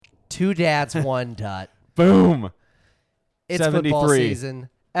Two Dads, One Dut. Boom. It's 73. football season.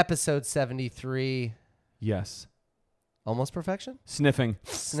 Episode 73. Yes. Almost perfection? Sniffing.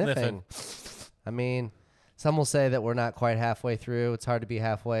 Sniffing. I mean, some will say that we're not quite halfway through. It's hard to be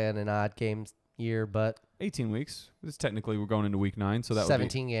halfway in an odd game year, but 18 weeks. This technically we're going into week 9, so that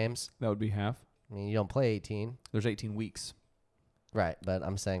 17 games. That would be half. I mean, you don't play 18. There's 18 weeks. Right, but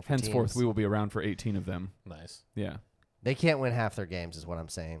I'm saying for Henceforth, teams, we will be around for 18 of them. Nice. Yeah. they can't win half their games is what I'm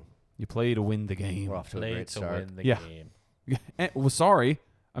saying. You play to win the game. We're off to a Play great to start. win the Yeah. game. Well, sorry.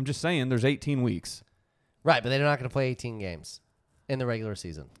 I'm just saying there's 18 weeks. Right, but they're not going to play 18 games in the regular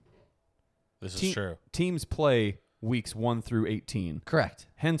season. This is true. Teams play weeks 1 through 18. Correct.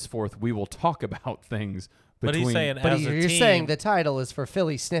 Henceforth, we will talk about things But between... he's saying But as a you're team, saying the title is for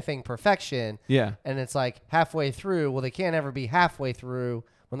Philly sniffing perfection, Yeah. and it's like halfway through. Well, they can't ever be halfway through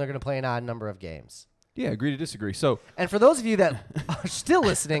when they're going to play an odd number of games. Yeah, agree to disagree. So, And for those of you that are still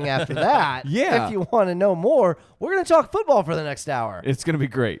listening after that, Yeah. if you want to know more, we're going to talk football for the next hour. it's going to be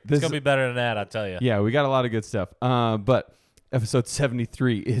great. it's going to be better than that, I tell you. Yeah, we got a lot of good stuff. But episode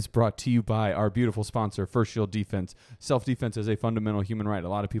 73 is brought to you by our beautiful sponsor, First Shield Defense. Self-defense is a fundamental human right. A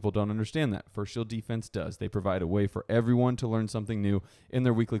lot of people don't understand that. First Shield Defense does. They provide a way for everyone to learn something new in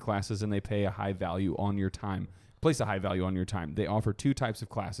their weekly classes, and they pay a high value on your time. Place a high value on your time. They offer 2 types of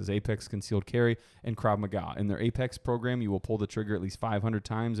classes, Apex Concealed Carry and Krav Maga. In their Apex program, you will pull the trigger at least 500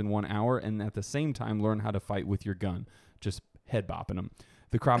 times in 1 hour and at the same time learn how to fight with your gun, just head bopping them.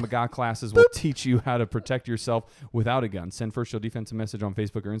 The Krav Maga classes will teach you how to protect yourself without a gun. Send First Shield Defense a message on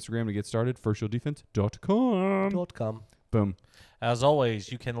Facebook or Instagram to get started. FirstShieldDefense.com. Boom. As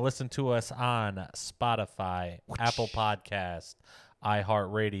always, you can listen to us on Spotify, Apple Podcast,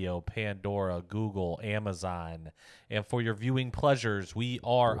 iHeartRadio, Pandora, Google, Amazon. And for your viewing pleasures, we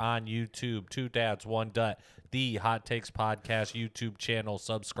are on YouTube, Two Dads, One Dut, the Hot Takes Podcast YouTube channel.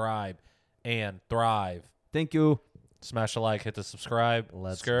 Subscribe and thrive. Thank you. Smash a like, hit the subscribe.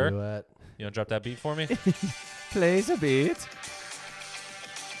 Let's Skur, do it. you want to drop that beat for me? Plays a beat.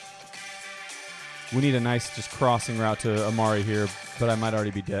 We need a nice just crossing route to Amari here, but I might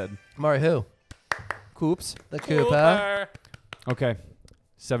already be dead. Mari who? Coops. The Koopa. Okay.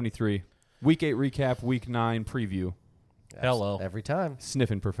 73. Week 8 recap, Week 9 preview. Hello. Every time.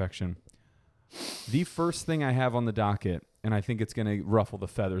 Sniffing perfection. The first thing I have on the docket, and I think it's going to ruffle the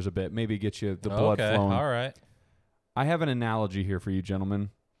feathers a bit, maybe get you the blood Okay, flowing. all right. I have an analogy here for you, gentlemen,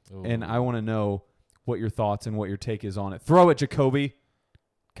 Ooh. and I want to know what your thoughts and what your take is on it. Throw it, Jacoby.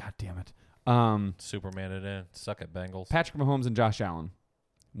 God damn it. Superman it in. Suck it, Bengals. Patrick Mahomes and Josh Allen.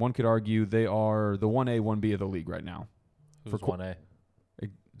 One could argue they are the 1A, 1B of the league right now. Who's 1A?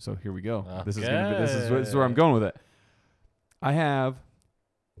 So here we go. Okay. This is where I'm going with it. I have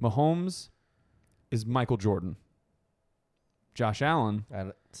Mahomes is Michael Jordan. Josh Allen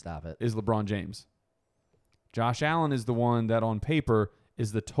Stop it. is LeBron James. Josh Allen is the one that on paper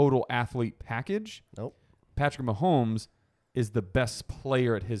is the total athlete package. Nope. Patrick Mahomes is the best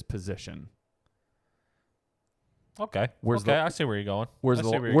player at his position. Okay. Where's okay, the- I see where you're going. Where's I the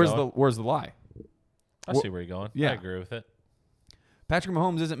see where you're where's going. the where's the lie? I see where you're going. Yeah. I agree with it. Patrick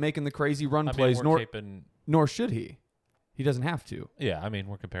Mahomes isn't making the crazy run I mean, plays, we're keeping, nor should he. He doesn't have to. yeah, I mean,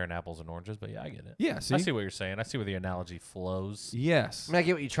 we're comparing apples and oranges, but yeah, I get it. Yeah, see? I see what you're saying. I see where the analogy flows. Yes. I mean, I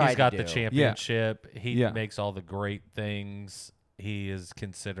get what you tried He's got to the do. championship. He Yeah. makes all the great things. He is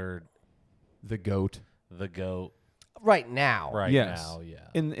considered The GOAT. the GOAT Right now. right Yes. now. Yeah.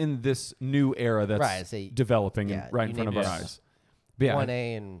 In this new era that's Right, so developing yeah, right in you front of need our to- eyes. But yeah,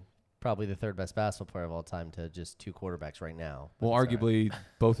 1A and probably the third best basketball player of all time to just 2 quarterbacks right now. well, But it's all right. arguably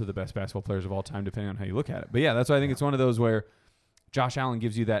both of the best basketball players of all time, depending on how you look at it. But yeah, that's why I think it's one of those where Josh Allen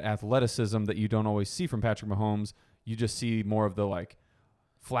gives you that athleticism that you don't always see from Patrick Mahomes. You just see more of the like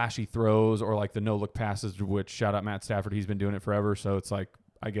flashy throws or like the no-look passes, which shout out Matt Stafford. He's been doing it forever. So it's like,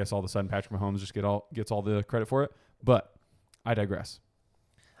 I guess all of a sudden Patrick Mahomes just gets all the credit for it. But I digress.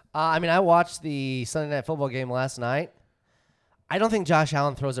 I mean, I watched the Sunday Night Football game last night. I don't think Josh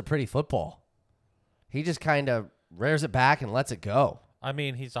Allen throws a pretty football. He just kind of rears it back and lets it go. I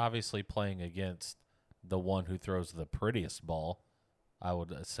mean, he's obviously playing against the one who throws the prettiest ball, I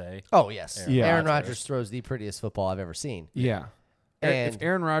would say. Oh, yes. Aaron Aaron Rodgers. Rodgers throws the prettiest football I've ever seen. Yeah. And- if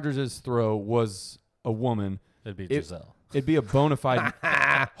Aaron Rodgers' throw was a woman, It'd be It- Giselle. it'd be a bona fide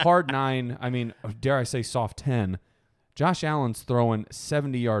hard 9. I mean, dare I say soft 10. Josh Allen's throwing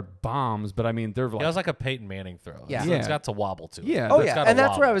 70-yard bombs, but I mean, they're He like, has like a Peyton Manning throw. Yeah. So Yeah. it's got to wobble to it. Yeah, Oh, that's yeah. gotta And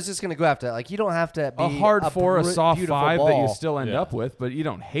that's where I wobble. was just going to go after. Like, you don't have to be a hard 4, a soft beautiful 5 that you ball. still end Yeah. up with, but you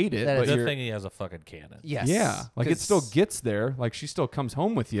don't hate it. That But is Good you're, thing he has a fucking cannon. Yes. yeah, like it 'Cause still gets there. Like she still comes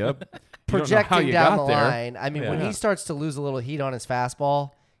home with you. You don't know how projecting you down got the there. line. I mean, when Yeah. he starts to lose a little heat on his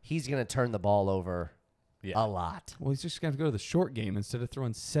fastball, he's going to turn the ball over Yeah. a lot. Well, he's just going to go to the short game instead of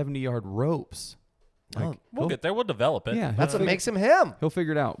throwing 70-yard ropes. Oh, We'll get there. We'll develop it. Yeah, that's what makes him him. He'll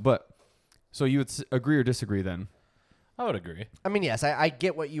figure it out. But so you would agree or disagree then? I would agree. I mean, yes, I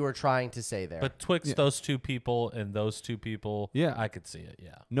get what you were trying to say there. But twixt those two people and those two people, Yeah. I could see it.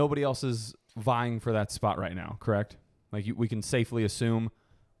 Yeah. Nobody else is vying for that spot right now, correct? Like we can safely assume,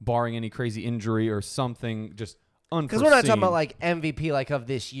 barring any crazy injury or something, just unforeseen. Because we're not talking about like MVP like of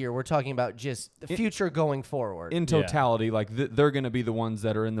this year. We're talking about just the future going forward. in totality, like they're going to be the ones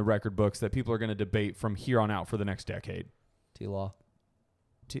that are in the record books that people are going to debate from here on out for the next decade. T-Law.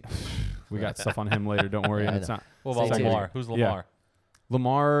 We got stuff on him later. Don't worry. Yeah, I It's know. not. What about Stay tuned. Lamar? Who's Lamar?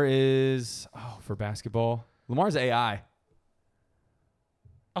 Lamar is for basketball. Lamar's AI.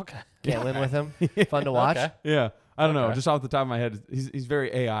 Okay. Can't win with him. Fun to watch. Okay. Yeah, I don't know. Okay. Just off the top of my head, he's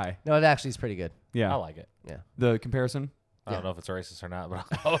very AI. No, it actually is pretty good. Yeah, I like it. Yeah. the comparison. I don't know if it's racist or not, but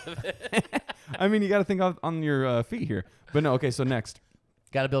I'll go with it. I mean, you got to think on your feet here. But no, okay. So next,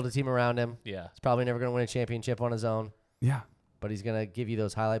 Got to build a team around him. Yeah. He's probably never going to win a championship on his own, yeah. but he's going to give you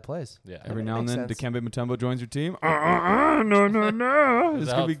those highlight plays. Yeah. Every That now and makes then, sense. Dikembe Mutombo joins your team. No.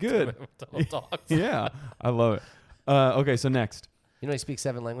 It's gonna be good. Yeah, I love it. Okay, so next, You know he speaks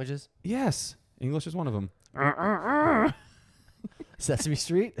 7 languages? yes, English is one of them. Sesame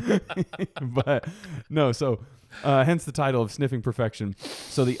Street? But no, so hence the title of Sniffing Perfection.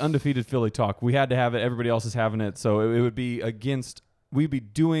 So the undefeated Philly talk, we had to have it. Everybody else is having it, so it would be against. We'd be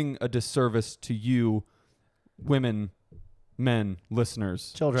doing a disservice to you, women, men,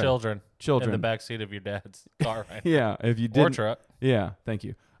 listeners, Children. Children. In the backseat of your dad's car right Yeah, if you Or didn't, truck. yeah, thank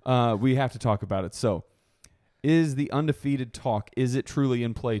you. We have to talk about it. So, is the undefeated talk? Is it truly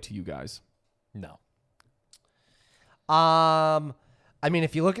in play to you guys? No. I mean,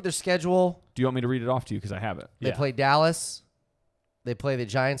 if you look at their schedule, Do you want me to read it off to you because I have it? they Yeah. play Dallas, they play the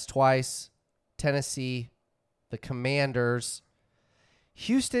Giants twice, Tennessee, the Commanders,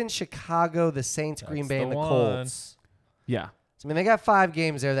 Houston, Chicago, the Saints, Green That's Bay, the and the one. Colts. Yeah. So, I mean, they got 5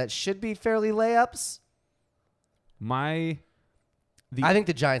 games there that should be fairly layups. I I think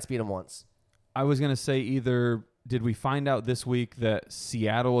the Giants beat them once. was gonna say either did we find out this week that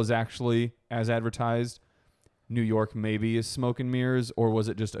Seattle is actually as advertised, New York maybe is smoke and mirrors, or was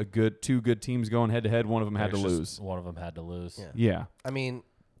it just two good teams going head to head? One of them had to There's lose. just One of them had to lose. Yeah. Yeah. I mean,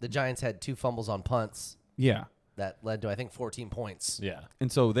 the Giants had 2 fumbles on punts Yeah. that led to, I think, 14 points. Yeah.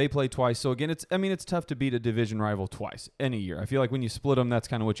 And so they play twice. So again, it's tough to beat a division rival twice any year. I feel like when you split them, that's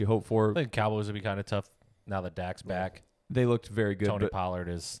kind of what you hope for. I think Cowboys would be kind of tough now that Dak's back. They looked very good, Tony but Pollard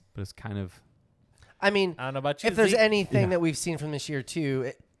is. it's kind of I mean, I don't know about you. if there's Zeke. anything Yeah. that we've seen from this year,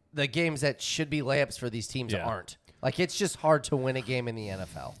 too, the games that should be layups for these teams Yeah. aren't. Like, it's just hard to win a game in the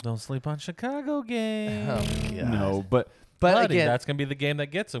NFL. Don't sleep on Chicago game. Oh, God. no, but But Buddy, again, that's gonna be the game that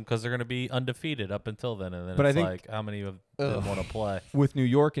gets them because they're gonna be undefeated up until then, and then But I it's think- like how many of them want to play? with New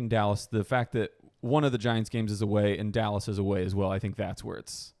York and Dallas, the fact that one of the Giants games is away and Dallas is away as well, I think that's where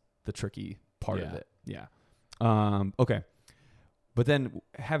it's the tricky part of Yeah. it. Yeah. Okay. But then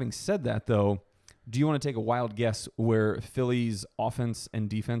having said that though, do you want to take a wild guess where Philly's offense and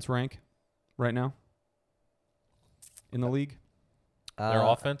defense rank right now in the league? Their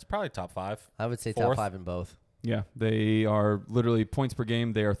offense probably top 5. I would say top Fourth. 5 in both. Yeah, they are literally points per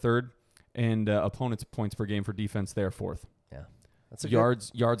game. They are third, and opponents' points per game for defense. They are fourth. Yeah. That's a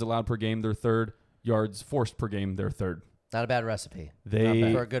Yards allowed per game. They're third. Yards forced per game. They're third. not a bad recipe.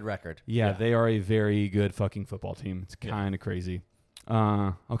 They For a good record. yeah, Yeah. they are a very good fucking football team. It's Yeah. kind of crazy.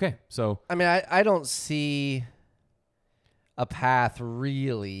 Okay, so I mean, I don't see a path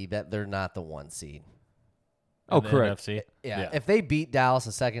really that they're not the 1 seed. oh correct. NFC. Yeah. Yeah. If they beat Dallas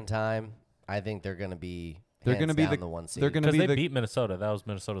a second time, I think they're going to be They're going gonna to be the 1 seed. they're going to Because be they the beat Minnesota. That was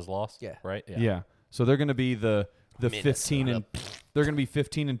Minnesota's loss. Yeah. Right. yeah. So they're going to be the 15 and Minnesota. they're going to be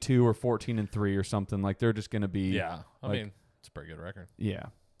 15-2 or 14-3 or something. Like they're just going to be Yeah. I like- mean, it's a pretty good record. Yeah.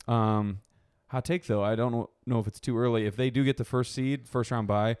 Hot take though, I don't know if it's too early. If they do get the first round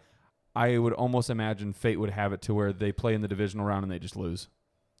bye, I would almost imagine fate would have it to where they play in the divisional round and they just lose.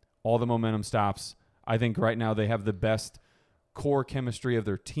 All the momentum stops. I think right now they have the best core chemistry of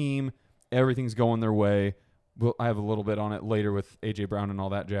their team. Everything's going their way. I have a little bit on it later with AJ Brown and all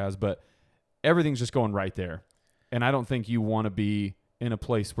that jazz, but everything's just going right there. And I don't think you want to be in a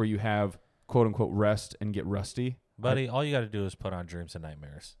place where you have quote unquote rest and get rusty. Buddy, all you got to do is put on Dreams and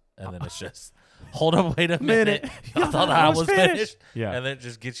Nightmares. And then it's just, hold up, wait a minute. I thought I was finished. Yeah. And then it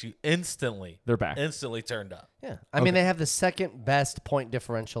just gets you instantly They're back. turned up. Yeah. I mean, they have the second best point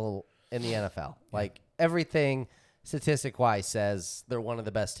differential in the NFL. Like, everything statistic-wise says they're one of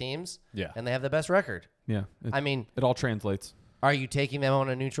the best teams. Yeah. And they have the best record. Yeah. I mean, It all translates. Are you taking them on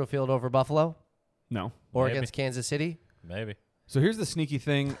a neutral field over Buffalo No. or Maybe. against Kansas City? Maybe. So here's the sneaky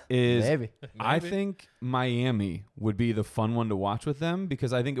thing is Maybe. I Maybe. think Miami would be the fun one to watch with them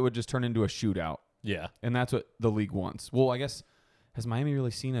because I think it would just turn into a shootout. Yeah. And that's what the league wants. Well, I guess, has Miami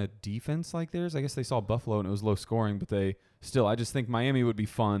really seen a defense like theirs? I guess they saw Buffalo and it was low scoring, but I just think Miami would be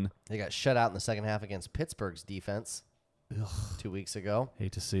fun. They got shut out in the second half against Pittsburgh's defense 2 weeks ago.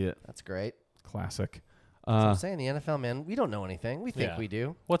 Hate to see it. That's great. Classic. That's what I'm saying. The NFL, man, we don't know anything. We think Yeah. we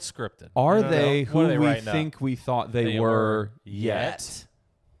do. What's scripted? Are You know, they what who are they we right now? think we thought they were yet?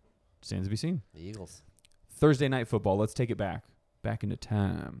 Stands to be seen. The Eagles. Thursday night football. Let's take it back into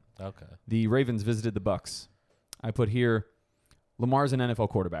time. Okay. The Ravens visited the Bucks. I put here, Lamar's an NFL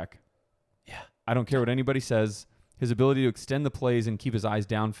quarterback. Yeah. I don't care what anybody says. His ability to extend the plays and keep his eyes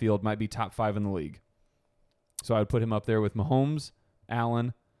downfield might be top 5 in the league. So I would put him up there with Mahomes,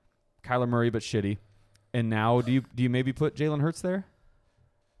 Allen, Kyler Murray, but shitty. And now, do you maybe put Jalen Hurts there?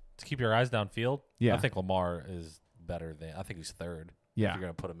 To keep your eyes downfield? Yeah. I think Lamar is better than. I think he's third. Yeah. If you're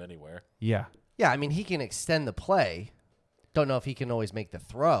going to put him anywhere. Yeah. Yeah, I mean, he can extend the play. Don't know if he can always make the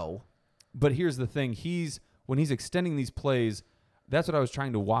throw. But here's the thing. When he's extending these plays, that's what I was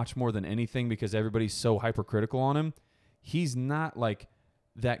trying to watch more than anything because everybody's so hypercritical on him. He's not like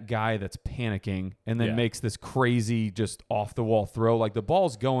that guy that's panicking and then Yeah. makes this crazy just off-the-wall throw. Like the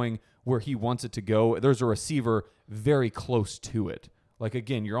ball's going where he wants it to go. There's a receiver very close to it. Like,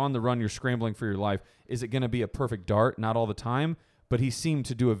 again, you're on the run. You're scrambling for your life. Is it going to be a perfect dart? Not all the time. But he seemed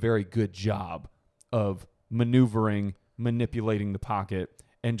to do a very good job of maneuvering, manipulating the pocket,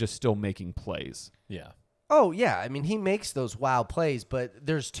 and just still making plays. Yeah. Oh, yeah. I mean, he makes those wow plays, but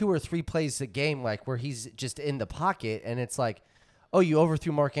there's 2 or 3 plays a game like where he's just in the pocket, and it's like, oh, you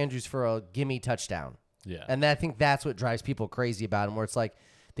overthrew Mark Andrews for a gimme touchdown. Yeah. And I think that's what drives people crazy about him, where it's like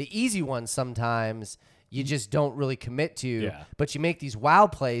the easy ones sometimes you just don't really commit to, Yeah. but you make these wow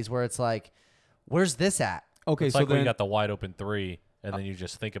plays where it's like, where's this at? Okay, It's so like when then you got the wide open 3, and then you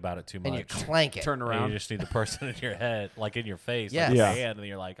just think about it too much. And you clank it. turn And around. you just need the person in your head, like in your face, Yes. like Yeah. your hand, and then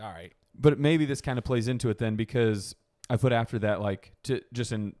you're like, all right. But maybe this kind of plays into it then because I put after that, like, to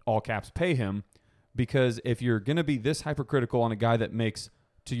just in all caps, pay him. Because if you're going to be this hypercritical on a guy that makes,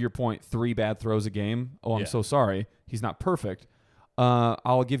 to your point, 3 bad throws a game, I'm Yeah. so sorry. He's not perfect.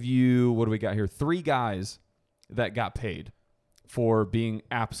 I'll give you, what do we got here? 3 guys that got paid for being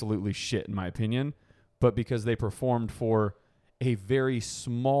absolutely shit, in my opinion. But because they performed for a very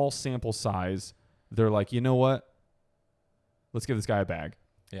small sample size, they're like, you know what? Let's give this guy a bag.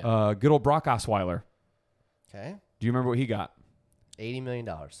 Yeah. Good old Brock Osweiler. Okay. Do you remember what he got? $80 million.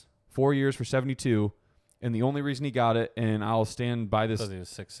 4 years for 72. And the only reason he got it, and I'll stand by this. Because he was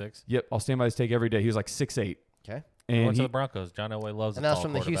 6'6". Yep, I'll stand by this take every day. He was like 6'8". Okay. And Went to he, the Broncos. John Elway loves And a that was tall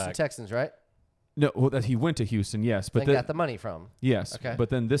from the Houston quarterback. Texans, right? no, well, that he went to Houston, yes. But Then got the money from. yes. Okay. But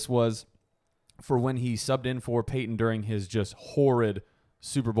then this was for when he subbed in for Peyton during his just horrid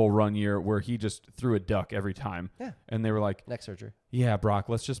Super Bowl run year where he just threw a duck every time. Yeah. And they were like, Neck surgery. yeah, Brock,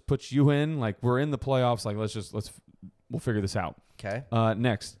 let's just put you in. Like, we're in the playoffs. Like, we'll figure this out. Okay.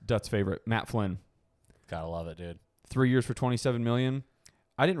 Next, Dutt's favorite, Matt Flynn. Gotta love it, dude. 3 years for $27 million.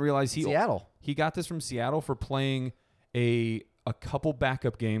 I didn't realize Seattle. he got this from Seattle for playing a couple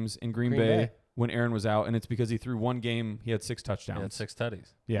backup games in Green Green Bay Bay. when Aaron was out, and it's because he threw one game. He had 6 He had touchdowns. 6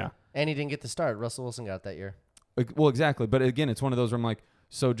 tutties. Yeah. And he didn't get the start. Russell Wilson got it that year. Well, exactly. But again, it's one of those where I'm like,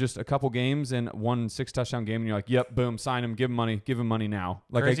 so just a couple games and one 6 touchdown game, and you're like, yep, boom, sign him, give him money now.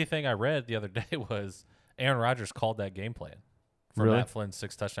 Like, Crazy thing I read the other day was Aaron Rodgers called that game plan for Really? Matt Flynn's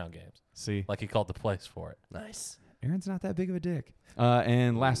 6 touchdown games. see, Like he called the plays for it. Nice. Aaron's not that big of a dick.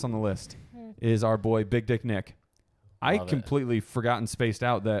 And last on the list is our boy Big Dick Nick. I Love it. completely forgot and spaced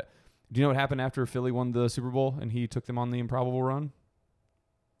out that. Do you know what happened after Philly won the Super Bowl and he took them on the improbable run?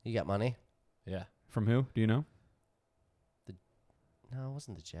 You got money? Yeah. From who? Do you know? No, it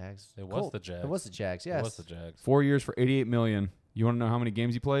wasn't the Jags. It was the Jags. It was the Jags, yes. It was the Jags. 4 years for $88 million. You want to know how many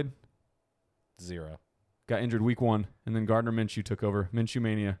games he played? 0. Got injured week 1, and then Gardner Minshew took over. Minshew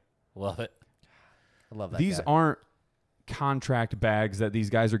Mania. Love it. I love that These guy. aren't contract bags that these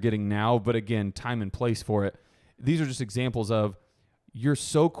guys are getting now, but again, time and place for it. These are just examples of you're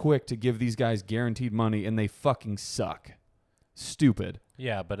so quick to give these guys guaranteed money, and they fucking suck. Stupid.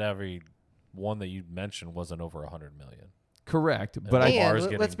 Yeah, but every one that you mentioned wasn't over 100 million. Correct, but And I Lamar's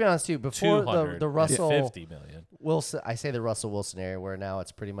and getting let's be honest too. Before the Russell 50 million. Wilson, I say the Russell Wilson area where now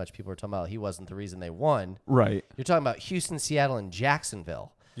it's pretty much people are talking about he wasn't the reason they won. right. You're talking about Houston, Seattle, and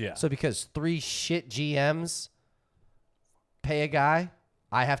Jacksonville. Yeah. So because 3 shit GMs pay a guy,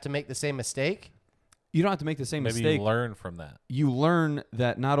 I have to make the same mistake. You don't have to make the same Maybe mistake. you learn from that. You learn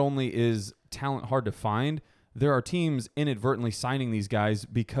that not only is talent hard to find, there are teams inadvertently signing these guys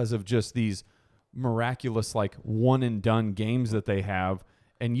because of just these miraculous like one and done games that they have,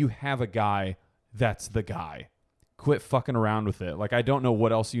 and you have a guy that's the guy. Quit fucking around with it. Like, I don't know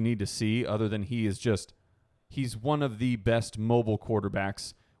what else you need to see other than he's one of the best mobile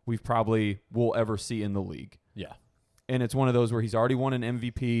quarterbacks we've probably will ever see in the league. Yeah. And it's one of those where he's already won an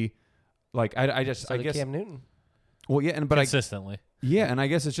MVP. Like, I guess Cam Newton. Well, yeah, but Consistently. and I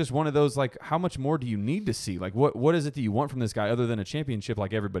guess it's just one of those, like, how much more do you need to see? Like, what is it that you want from this guy other than a championship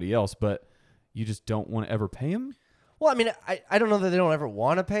like everybody else, but you just don't want to ever pay him? Well, I mean, I don't know that they don't ever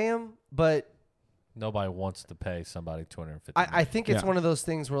want to pay him, but Nobody wants to pay somebody $250 I think it's Yeah. one of those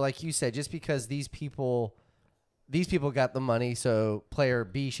things where, like you said, just because these people got the money, so player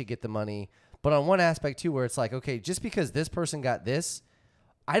B should get the money. But on one aspect too, where it's like, okay, just because this person got this,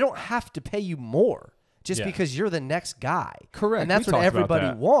 I don't have to pay you more just Yeah. because you're the next guy. Correct. And that's We what talked about everybody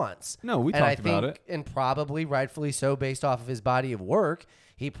that. wants. No, we and talked I about think, it. and probably rightfully so, based off of his body of work.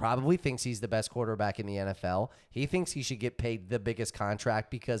 He probably thinks he's the best quarterback in the NFL. He thinks he should get paid the biggest contract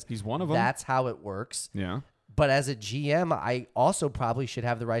because He's one of them. That's how it works. Yeah. But as a GM, I also probably should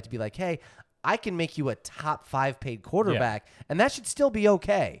have the right to be like, hey, I can make you a top 5 paid quarterback, and that should still be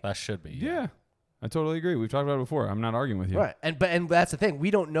okay. That should be. Yeah. I totally agree. We've talked about it before. I'm not arguing with you. Right. And that's the thing.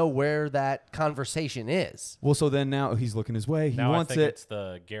 We don't know where that conversation is. Well, so then now he's looking his way. He Now wants I think it. it's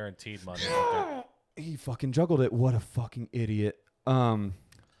the guaranteed money. that He fucking juggled it. What a fucking idiot.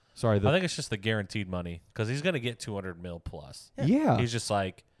 Sorry. I think it's just the guaranteed money because he's going to get $200 million plus. Yeah. He's just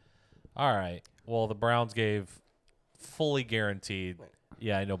like, all right, well, the Browns gave fully guaranteed.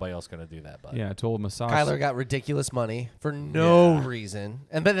 Yeah, nobody else going to do that, but Yeah, I told Massage. Kyler got ridiculous money for no reason.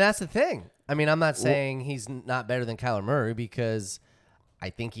 But that's the thing. I mean, I'm not saying he's not better than Kyler Murray because I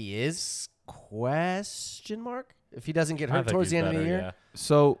think he is, question mark, if he doesn't get I hurt think towards the he's end of the better, year. yeah.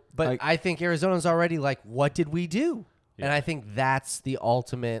 So, But I think Arizona's already like, what did we do? And Yeah. I think that's the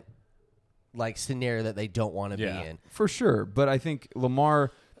ultimate like scenario that they don't want to Yeah. be in. for sure. But I think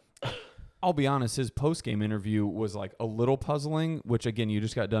Lamar, I'll be honest, his post-game interview was like a little puzzling, which again, you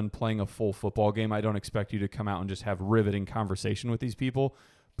just got done playing a full football game. I don't expect you to come out and just have riveting conversation with these people.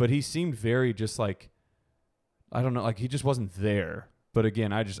 But he seemed very just like, I don't know, like he just wasn't there. But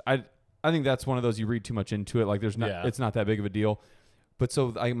again, I think that's one of those you read too much into it. Like there's not, Yeah. it's not that big of a deal. But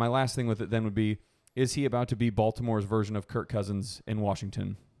so my last thing with it then would be, is he about to be Baltimore's version of Kirk Cousins in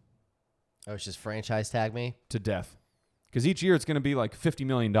Washington Oh, it's just franchise tag me. to death? Because each year it's going to be like $50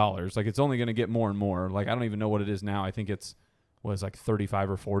 million. Like it's only going to get more and more. Like I don't even know what it is now. I think it's like 35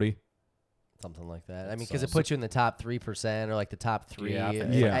 or 40. Something like that. I mean, That's because it awesome. puts you in the top 3% or like the top 3 Yeah, I think at,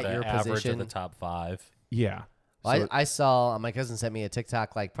 it's like at the your average position. of the top 5. Yeah. Well, So- I saw my cousin sent me a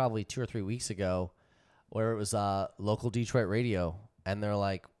TikTok like probably 2 or 3 weeks ago where it was local Detroit radio. And they're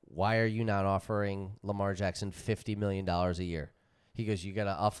like, why are you not offering Lamar Jackson $50 million a year? He goes, you got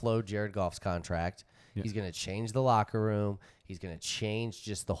to offload Jared Goff's contract. Yeah. He's going to change the locker room. He's going to change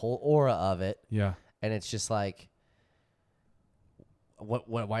just the whole aura of it. yeah. And it's just like,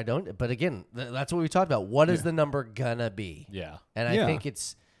 why don't? But again, that's what we talked about. What is Yeah. the number gonna be? Yeah. And I Yeah. think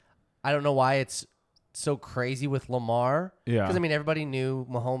I don't know why it's so crazy with Lamar. Yeah. Because I mean, everybody knew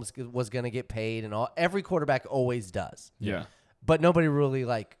Mahomes was gonna get paid, and every quarterback always does. Yeah. But nobody really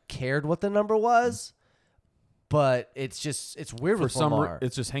like cared what the number was. But it's weird For with some, Lamar.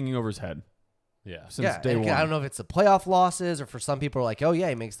 it's just hanging over his head Yeah. since day and one. I don't know if it's the playoff losses or for some people are like, oh yeah,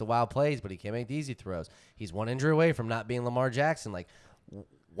 he makes the wild plays, but he can't make the easy throws. He's one injury away from not being Lamar Jackson. Like,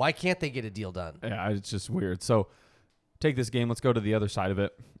 why can't they get a deal done? Yeah, it's just weird. So take this game. Let's go to the other side of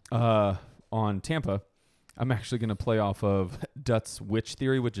it. On Tampa, I'm actually going to play off of Dutt's witch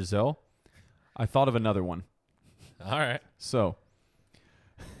theory with Giselle. I thought of another one. All right. So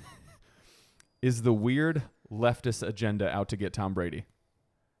is the weird leftist agenda out to get Tom Brady?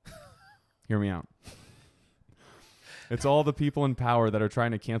 Hear me out. It's all the people in power that are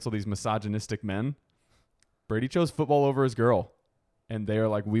trying to cancel these misogynistic men. Brady chose football over his girl, and they are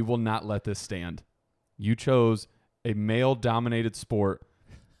like, we will not let this stand. You chose a male-dominated sport,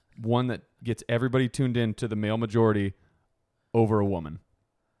 one that gets everybody tuned in to the male majority over a woman.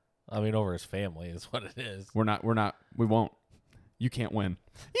 I mean, over his family is what it is. We won't. You can't win.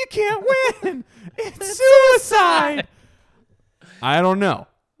 You can't win. It's suicide. I don't know.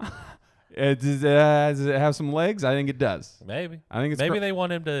 Does it have some legs? I think it does. Maybe. I think it's Maybe they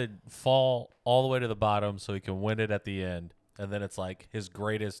want him to fall all the way to the bottom so he can win it at the end. And then it's like his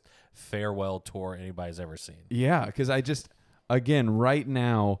greatest farewell tour anybody's ever seen. Yeah, because again, right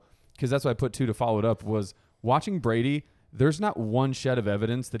now, because that's why I put 2 to follow it up, was watching Brady, there's not one shed of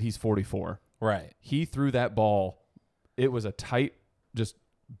evidence that he's 44. Right. He threw that ball. It was a tight, just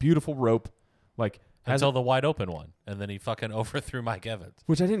beautiful rope. Like, until the wide open one, and then he fucking overthrew Mike Evans.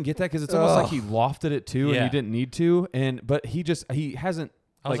 Which I didn't get that because it's almost like he lofted it too, and Yeah. he didn't need to. But he hasn't.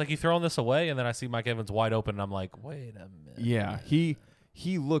 I was like, you throwing this away, and then I see Mike Evans wide open, and I'm like, wait a minute. Yeah,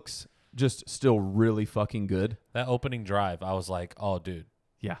 he looks just still really fucking good. That opening drive, I was like, oh, dude,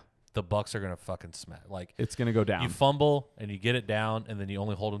 Yeah, the Bucks are gonna fucking smack. Like, it's gonna go down. you fumble and you get it down, and then you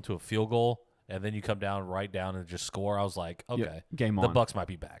only hold them to a field goal, and then you come down right down and just score. I was like, okay, Yeah, game the on. Bucks might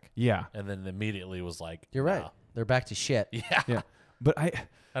be back. Yeah, And then immediately was like, You're right. nah. They're back to shit. Yeah. yeah. But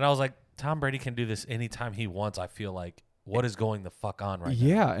And I was like, Tom Brady can do this anytime he wants. I feel like, what is going the fuck on right now?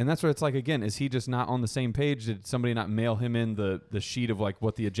 yeah, and that's what it's like. Again, is he just not on the same page? Did somebody not mail him in the sheet of like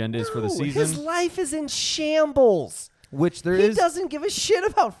what the agenda is for the No, season? His life is in shambles. Which there He is. doesn't give a shit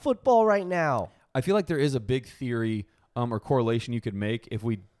about football right now. I feel like there is a big theory or correlation you could make if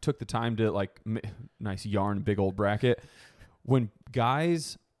we took the time to nice yarn, big old bracket. When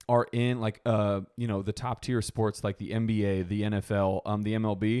guys are in the top tier sports like the NBA, the NFL, the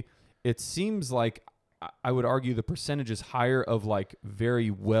MLB, it seems like I would argue the percentage is higher of like very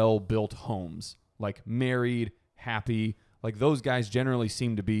well built homes, like married, happy. Like those guys generally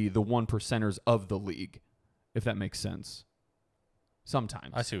seem to be the 1%ers of the league, if that makes sense.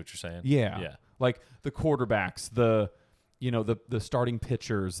 Sometimes. I see what you're saying. Yeah. Yeah. Like the quarterbacks, the starting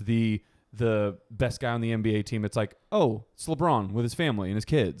pitchers, the best guy on the NBA team. It's like, oh, it's LeBron with his family and his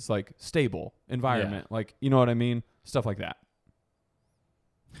kids, like stable environment. Like, you know what I mean? Stuff like that.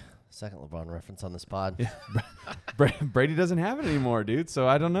 Second LeBron reference on this pod. Brady doesn't have it anymore, dude. So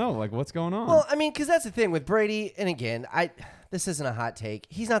I don't know. Like, what's going on? Well, I mean, because that's the thing with Brady. And again, this isn't a hot take.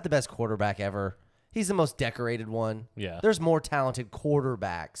 He's not the best quarterback ever. He's the most decorated one. Yeah. There's more talented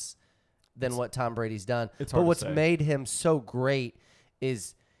quarterbacks than what Tom Brady's done. It's but hard to what's say. made him so great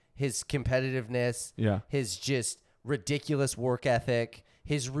is his competitiveness, Yeah. his just ridiculous work ethic,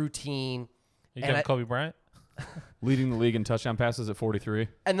 his routine. You And got Kobe Bryant? Leading the league in touchdown passes at 43.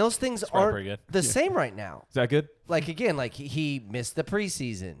 And those things probably aren't pretty good. the same right now. Is that good? Like, again, like he missed the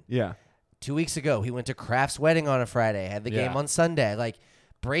preseason. Yeah. 2 weeks ago, he went to Kraft's wedding on a Friday, had the game Yeah. on Sunday. Like,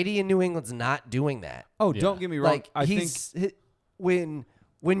 Brady in New England's not doing that. Oh, Yeah. don't get me wrong. Like, I think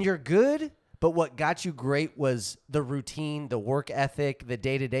when you're good, but what got you great was the routine, the work ethic, the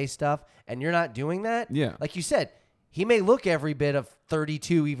day-to-day stuff, and you're not doing that. Yeah. Like you said, he may look every bit of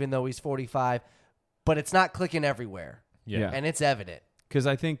 32 even though he's 45, but it's not clicking everywhere. Yeah. And it's evident. Because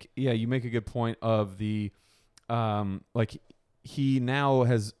I think, you make a good point of the, he now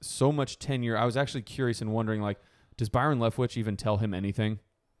has so much tenure. I was actually curious and wondering, like, does Byron Leftwich even tell him anything?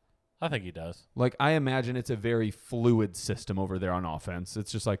 I think he does. Like, I imagine it's a very fluid system over there on offense.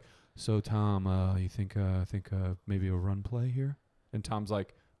 It's just like, so Tom, you think maybe a run play here? And Tom's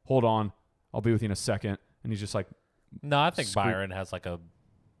like, hold on, I'll be with you in a second. And he's just like, No, I think Screw- Byron has like a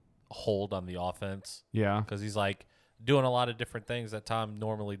hold on the offense yeah, because he's like doing a lot of different things that Tom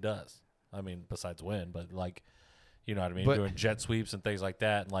normally does. I mean, besides win, but like, you know what I mean? But- Doing jet sweeps and things like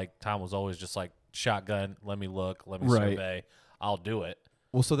that. And like Tom was always just like shotgun, let me look, let me Right. survey, I'll do it.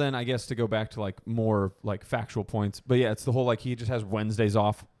 Well, so then I guess to go back to like more like factual points, but yeah, it's the whole like he just has Wednesdays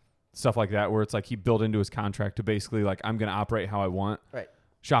off, stuff like that, where it's like he built into his contract to basically like I'm going to operate how I want. Right.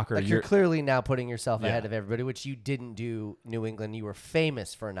 Shocker. Like you're clearly now putting yourself ahead Yeah. of everybody, which you didn't do New England. You were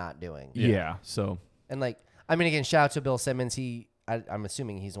famous for not doing. yeah. So And like, I mean, again, shout out to Bill Simmons. I'm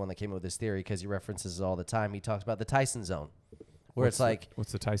assuming he's the one that came up with this theory because he references it all the time. He talks about the Tyson zone, where it's like,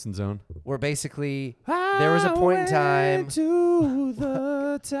 what's the Tyson zone? where basically there was a point in time. To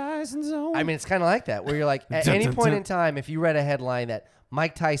the Tyson zone. I mean, it's kind of like that, where you're like, at Dun, any dun, point dun. in time, if you read a headline that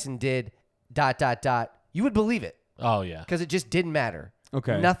Mike Tyson did ... you would believe it Oh, yeah. because it just didn't matter.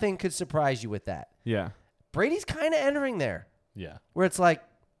 Okay. Nothing could surprise you with that. Yeah. Brady's kind of entering there, Yeah. where it's like,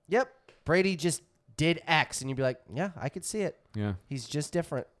 yep, Brady just did X, and you'd be like, yeah, I could see it. Yeah. He's just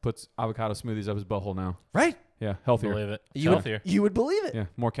different, Puts avocado smoothies up his butthole now. right? Yeah. Healthier. Believe it. You would, Healthier. you would believe it. Yeah.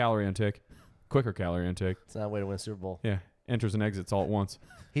 More calorie intake. Quicker calorie intake. It's not a way to win a Super Bowl. Yeah. Enters and exits all at once.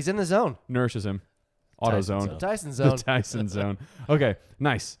 He's in the zone. Nourishes him. Auto Tyson zone. zone. Tyson The zone. Tyson zone. Okay.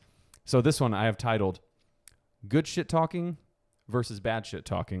 Nice. So this one I have titled Good Shit Talking versus Bad Shit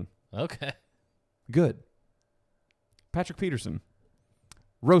Talking. Okay. Good. Patrick Peterson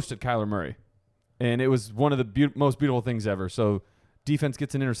roasted Kyler Murray. And it was one of the most beautiful things ever. So defense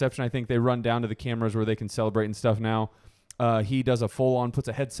gets an interception. I think they run down to the cameras where they can celebrate and stuff now. He does a full-on, puts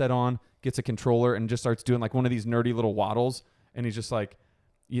a headset on, gets a controller, and just starts doing like one of these nerdy little waddles. And he's just like,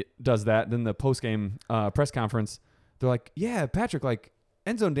 does that. Then the post-game press conference, they're like, yeah, Patrick, like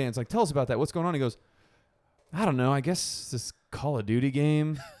end zone dance. Like, tell us about that. What's going on? He goes, I don't know. I guess this Call of Duty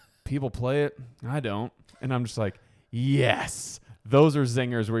game, people play it. I don't. And I'm just like, yes. Those are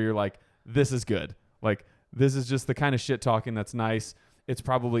zingers where you're like, this is good. Like, this is just the kind of shit talking that's nice. It's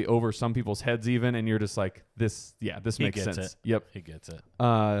probably over some people's heads even, and you're just like, this He makes gets sense. it. Yep. He gets it.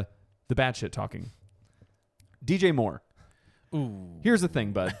 The bad shit talking. DJ Moore. Ooh. Here's the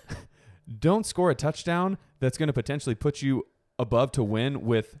thing, bud. Don't score a touchdown that's going to potentially put you above to win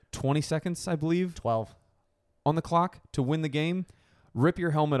with 20 seconds, I believe, 12. on the clock to win the game. Rip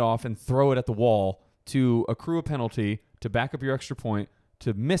your helmet off and throw it at the wall to accrue a penalty, to back up your extra point,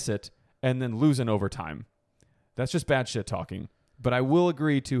 to miss it, and then lose in overtime. That's just bad shit talking. But I will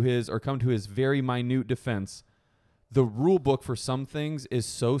agree to his, or come to his very minute defense. The rule book for some things is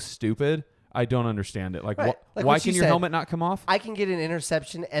so stupid, I don't understand it. Like, Right. Like why what you can your said. helmet not come off? I can get an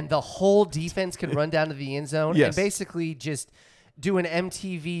interception, and the whole defense can run down to the end zone Yes. and basically just do an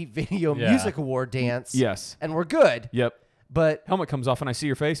MTV Video Yeah. Music Award dance. Yes. And we're good. Yep. But Helmet comes off and I see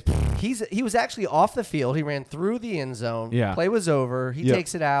your face. he was actually off the field. He ran through the end zone. Yeah. Play was over. He Yep.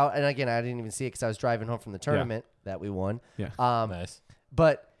 takes it out. And again, I didn't even see it because I was driving home from the tournament that we won. Yeah. Nice.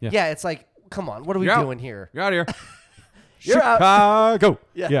 But Yeah. yeah, it's like, come on, what are we You're out. doing here? You're out of here. You're out. Chicago.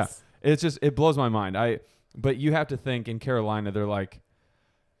 Yes. Yeah. It's just, it blows my mind. But you have to think in Carolina, they're like,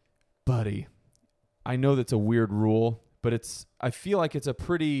 buddy, I know that's a weird rule, but I feel like it's a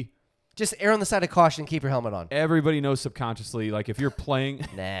pretty, Just err on the side of caution. Keep your helmet on. everybody knows subconsciously, like if you're playing,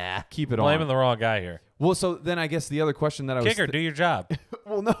 Nah. keep it Blaming on. the wrong guy here. Well, so then I guess the other question that I was, Kicker, do your job.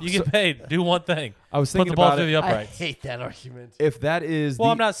 well, no, You so get paid. Do one thing. I was Put thinking the ball about through it. the I uprights. hate that argument. If that is, Well,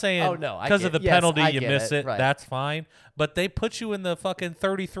 the, I'm not saying Oh, no, I because get- of the yes, penalty I you get miss it, it. right. That's fine. But they put you in the fucking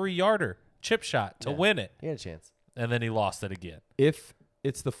 33-yarder chip shot to Yeah. win it, He had a chance. and then he lost it again. if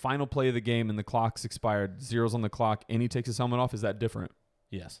it's the final play of the game and the clock's expired, zero's on the clock, and he takes his helmet off, is that different?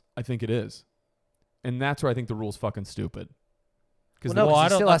 Yes. I think it is. And that's where I think the rule's fucking stupid. Because Well, no, 'cause he I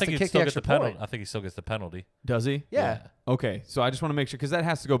don't. still I has think to he kick still the gets the extra penalty. point. I think he still gets the penalty. does he? Yeah. Okay, so I just want to make sure because that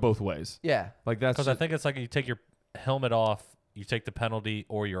has to go both ways. Yeah. Like that's Because I just- think it's like you take your helmet off, you take the penalty,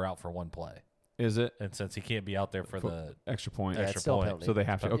 or you're out for one play. is it And since he can't be out there for the extra point? Yeah, extra it's still a point, penalty. So they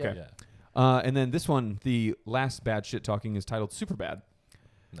have to. Okay. yeah, And then this one, the last bad shit talking is titled Super Bad.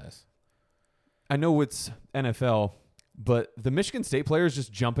 nice. I know it's NFL, but the Michigan State players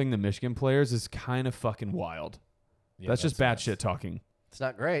just jumping the Michigan players is kind of fucking wild. Yeah, that's just bad nuts. shit talking. It's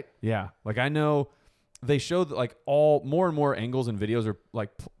not great. Yeah, like I know they show that like all more and more angles and videos are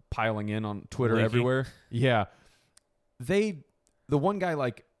like piling in on Twitter Leaking. everywhere. Yeah, the one guy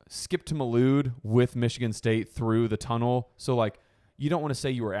like skipped to Malud with Michigan State through the tunnel. So like you don't want to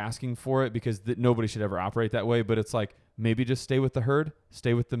say you were asking for it because nobody should ever operate that way. But it's like maybe just stay with the herd,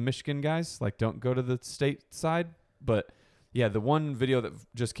 stay with the Michigan guys. Like don't go to the state side. But yeah, the one video that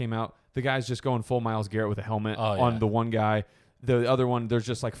just came out, the guy's just going full Myles Garrett with a helmet Oh, yeah. on the one guy. The other one, there's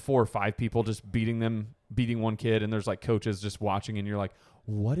just like 4 or 5 people just beating one kid, and there's like coaches just watching, and you're like,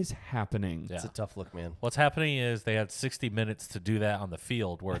 what is happening? Yeah. It's a tough look, man. What's happening is they had 60 minutes to do that on the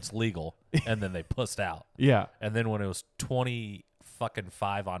field where it's legal, and then they pussed out. Yeah. And then when it was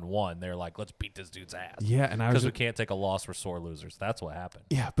 25-on-1, they're like, let's beat this dude's ass. Yeah, and I was Because we can't take a loss. We're sore losers. That's what happened.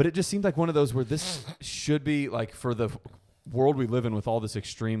 yeah, but it just seemed like one of those where this should be like for the world we live in with all this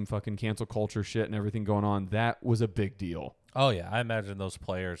extreme fucking cancel culture shit and everything going on. That was a big deal. Oh, yeah. I imagine those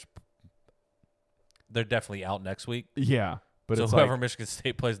players, they're definitely out next week. Yeah, but So it's whoever like Michigan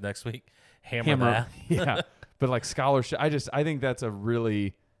State plays next week, hammer that. yeah, but like scholarship. I think that's a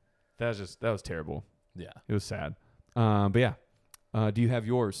really that was terrible. Yeah. It was sad. But yeah, do you have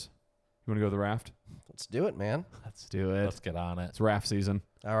yours? You want to go to the raft? Let's do it, man. Let's do it. Let's get on it. It's raft season.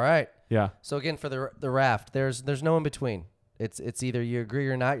 All right. Yeah. So again, for the raft, there's no in between. It's either you agree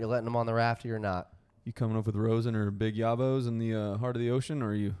or not. You're letting them on the raft or you're not. You coming up with Rosen or big yabos in the heart of the ocean, or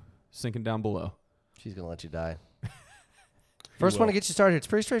are you sinking down below? She's gonna let you die. First one to get you started. It's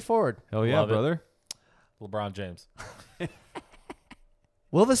pretty straightforward. Hell yeah, Love it. brother. LeBron James.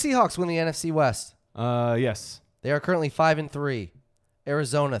 Will the Seahawks win the NFC West? Yes. They are currently 5-3.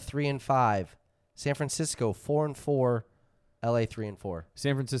 Arizona 3-5. San Francisco 4-4. LA 3-4.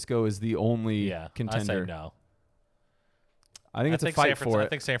 San Francisco is the only Yeah. contender. I say no. I think it's a fight for I it.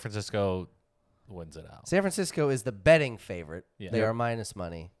 think San Francisco wins it out. San Francisco is the betting favorite. Yeah. They Yep. are minus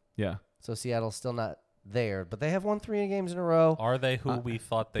money. Yeah. So Seattle's still not there, but they have won 3 games in a row. Are they who we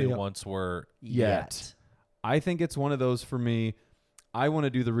thought they yeah. once were? Yet. I think it's one of those for me. I want to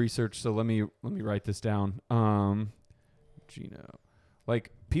do the research, so let me write this down. Gino.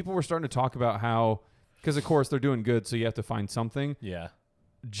 Like people were starting to talk about how because of course they're doing good, so you have to find something. Yeah.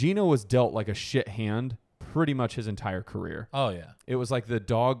 Gino was dealt like a shit hand pretty much his entire career. Oh, yeah. It was like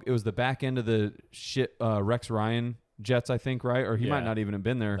it was the back end of the shit Rex Ryan Jets, I think, right? Or he might Yeah. not even have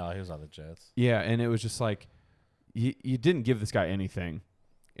been there. No, he was on the Jets. Yeah, and it was just like you didn't give this guy anything.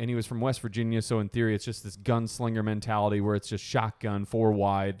 and he was from West Virginia. So in theory, it's just this gunslinger mentality where it's just shotgun, 4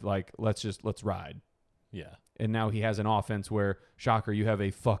 wide, like let's ride. Yeah. And now he has an offense where, shocker, you have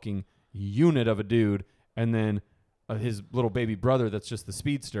a fucking unit of a dude, and then his little baby brother that's just the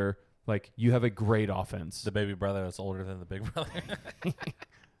speedster. Like, you have a great offense. The baby brother that's older than the big brother.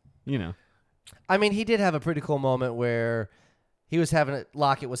 You know. I mean, he did have a pretty cool moment where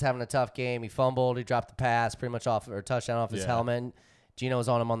Lockett was having a tough game. He fumbled. He dropped the pass pretty much off, or touchdown off his helmet. Gino was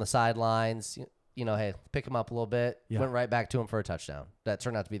on him on the sidelines. You know, hey, pick him up a little bit. Yeah. Went right back to him for a touchdown. That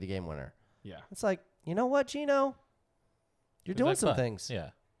turned out to be the game winner. Yeah. It's like, you know what, Gino? You're doing like, some "Bud." things.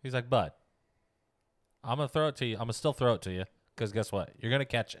 Yeah. He's like, bud, I'm going to throw it to you. I'm going to still throw it to you because guess what? You're going to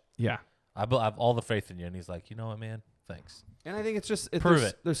catch it. Yeah. I have all the faith in you. And he's like, you know what, man? Thanks. And I think it's just Prove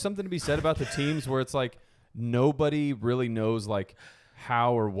it. There's something to be said about the teams where it's like nobody really knows like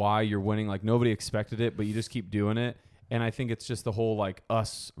how or why you're winning. Like nobody expected it, but you just keep doing it. And I think it's just the whole like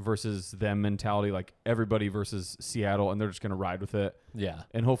us versus them mentality, like everybody versus Seattle, and they're just going to ride with it. Yeah.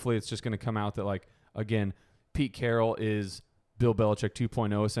 And hopefully it's just going to come out that like, again, Pete Carroll is Bill Belichick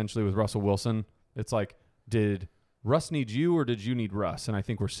 2.0 essentially with Russell Wilson. It's like, did Russ need you or did you need Russ? And I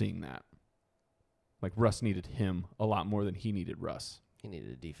think we're seeing that. Like Russ needed him a lot more than he needed Russ. He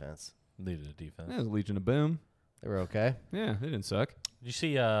needed a defense. Needed a defense. Yeah, it was Legion of Boom. They were okay. Yeah, they didn't suck. Did you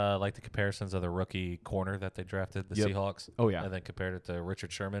see like the comparisons of the rookie corner that they drafted, the Yep. Seahawks? Oh, yeah. And then compared it to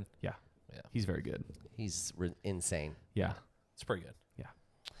Richard Sherman? He's very good. He's insane. Yeah. It's pretty good.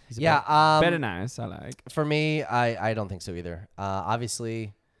 He's Yeah. better nice, I like. For me, I don't think so either.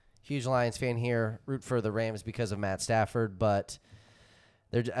 Obviously, huge Lions fan here. Root for the Rams because of Matt Stafford, but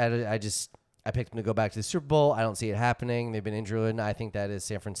I picked them to go back to the Super Bowl. I don't see it happening. They've been injured, and I think that is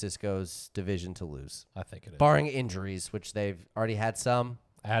San Francisco's division to lose, I think it is. barring injuries, which they've already had some.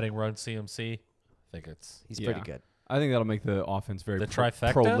 Adding Run CMC, I think it's He's Yeah. pretty good. I think that'll make the offense very The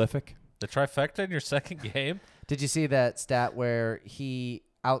trifecta? prolific. the trifecta in your second game. Did you see that stat where he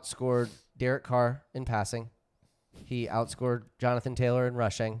outscored Derek Carr in passing? He outscored Jonathan Taylor in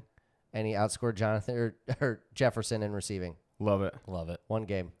rushing, and he outscored or Jefferson in receiving. Love it. Love it. One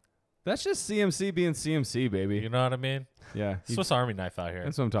game. That's just CMC being CMC, baby. You know what I mean? Yeah. Swiss Army knife out here.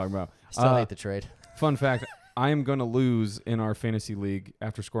 That's what I'm talking about. Still hate the trade. Fun fact, I am going to lose in our fantasy league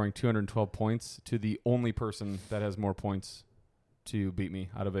after scoring 212 points to the only person that has more points to beat me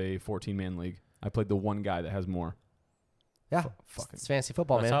out of a 14-man league. I played the one guy that has more. Yeah, Fucking it's fantasy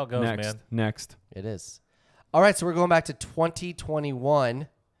football, That's man. how it goes, next, man. next. It is. All right, so we're going back to 2021.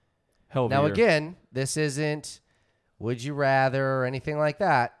 Hell of a Now, year. again, this isn't would you rather or anything like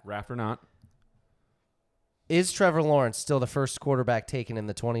that. Raft or not. Is Trevor Lawrence still the first quarterback taken in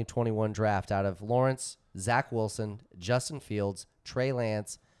the 2021 draft out of Lawrence, Zach Wilson, Justin Fields, Trey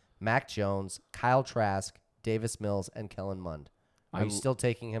Lance, Mac Jones, Kyle Trask, Davis Mills, and Kellen Mond? Are you still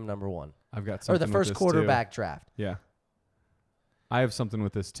taking him number one? I've got Or something the with first this quarterback draft? Too. Yeah. I have something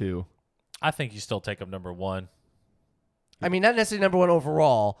with this too. I think you still take him number one. I mean, not necessarily number one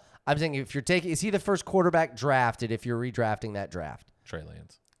overall. I'm saying if you're taking, is he the first quarterback drafted if you're redrafting that draft, Trey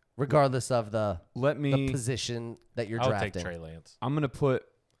Lance. regardless of the Let me. position that you're I would drafting? take Trey Lance. I'm going to put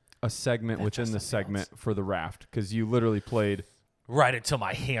a segment Man, within the Justin segment for the raft because you literally played Right into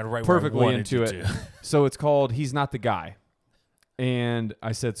my hand, right perfectly where I into wanted it. you to. So it's called He's Not the Guy. And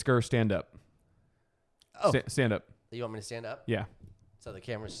I said, Skr, stand up. Oh, Stand up. you want me to stand up? Yeah. So the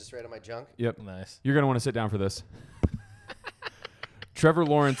camera's just right on my junk? Yep. Nice. You're going to want to sit down for this. Trevor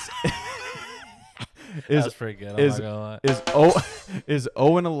Lawrence That's pretty good. I'm is not gonna lie. is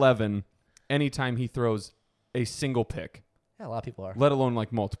 0-11 anytime he throws a single pick, Yeah, a lot of people are. let alone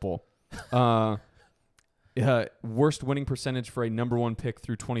like multiple. Worst winning percentage for a number one pick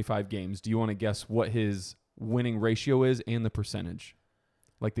through 25 games. Do you want to guess what his winning ratio is and the percentage?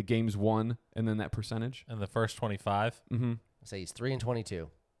 Like the games won and then that percentage? In the first 25, Mm-hmm. Say he's 3-22.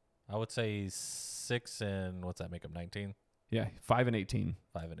 I would say he's 6 and what's that make him 19? Yeah, 5-18.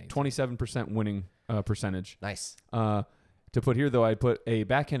 5 and 18. 27% winning percentage. Nice. To put here, though, I'd put a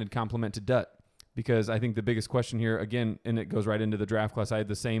backhanded compliment to Dutt because I think the biggest question here, again, and it goes right into the draft class, I had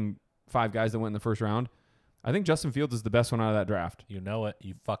the same 5 guys that went in the first round. I think Justin Fields is the best one out of that draft. You know it.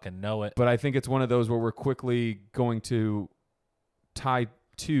 You fucking know it. But I think it's one of those where we're quickly going to tie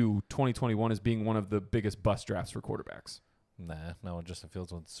to 2021 as being one of the biggest bust drafts for quarterbacks. Nah, no. Justin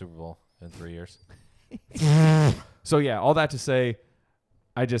Fields won the Super Bowl in 3 years. So, yeah, all that to say,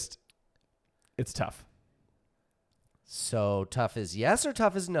 it's tough. So tough is yes or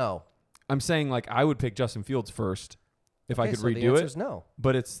tough is no? I'm saying, like, I would pick Justin Fields first if I Okay, could so the redo answer's it, no.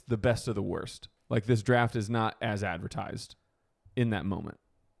 but it's the best of the worst. Like, this draft is not as advertised in that moment.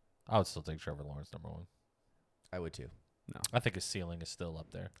 I would still take Trevor Lawrence number one. I would too. I think his ceiling is still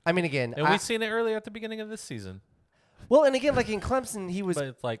up there. I mean, again, And we've seen it earlier at the beginning of this season. well, and again, like in Clemson, he was. But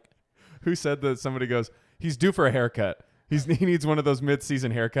it's like, Who said that? Somebody goes, he's due for a haircut. He needs one of those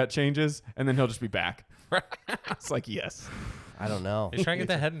mid-season haircut changes, and then he'll just be back. It's like, yes. I don't know. he's trying to get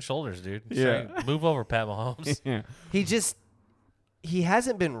that head and shoulders, dude. He's Yeah. trying to move over, Pat Mahomes. Yeah. He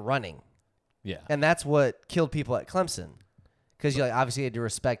hasn't been running, Yeah. and that's what killed people at Clemson. Because you obviously had to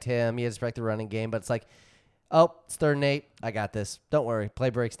respect him. You had to respect the running game, but it's like, oh, it's 3rd and 8. I got this. Don't worry.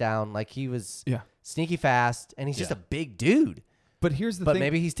 Play breaks down. Like he was Yeah. sneaky fast, and he's just Yeah. a big dude. But here's the But thing.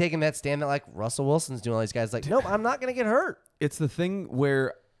 maybe he's taking that stand that like Russell Wilson's doing. All these guys like, nope, I'm not gonna get hurt. It's the thing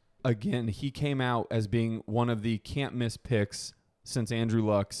where, again, he came out as being one of the can't miss picks since Andrew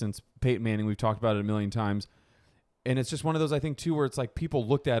Luck, since Peyton Manning. We've talked about it a million times. And it's just one of those, I think, too, where it's like people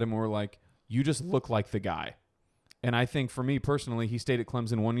looked at him and were like, you just look like the guy. And I think for me personally, he stayed at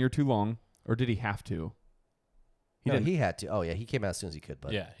Clemson 1 year too long. Or did he have to? He had to. Oh yeah, he came out as soon as he could.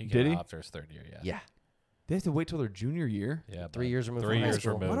 But Yeah. He Did came he? out after his 3rd year. Yeah. yeah, They have to wait till their junior year? Yeah. 3 years removed. 3 from high years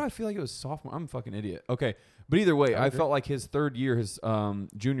school. removed. Why do I feel like it was sophomore? I'm a fucking idiot. Okay. But either way, I felt like his 3rd year, his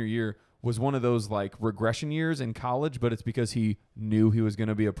junior year, was one of those like regression years in college, but it's because he knew he was going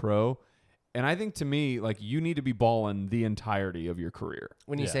to be a pro. And I think to me, like, you need to be balling the entirety of your career.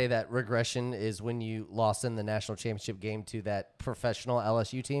 When you Yeah. say that regression is when you lost in the national championship game to that professional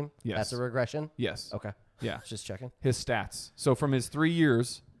LSU team. Yes. That's a regression. Yes. Okay, Yeah. just checking. His stats. So from his 3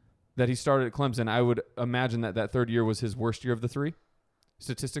 years that he started at Clemson, I would imagine that 3rd year was his worst year of the 3,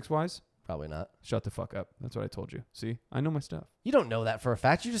 statistics wise. Probably not. Shut the fuck up. That's what I told you. See, I know my stuff. You don't know that for a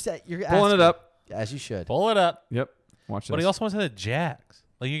fact. You're Pulling it asking. up. As you should. Pull it up. Yep. Watch this. But he also wants to the Jags.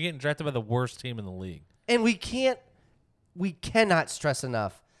 Like, you're getting drafted by the worst team in the league. And we cannot stress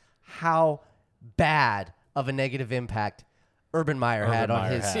enough how bad of a negative impact Urban Meyer had Urban on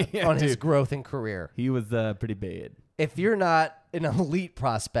Meyer his had. Yeah, on his dude. growth and career. He was pretty bad. If you're not an elite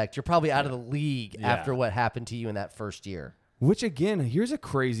prospect, you're probably out of the league Yeah. after what happened to you in that first year. Which again, here's a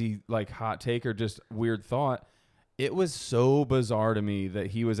crazy like hot take or just weird thought. It was so bizarre to me that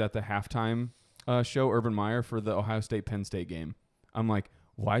he was at the halftime show, Urban Meyer, for the Ohio State Penn State game. I'm like,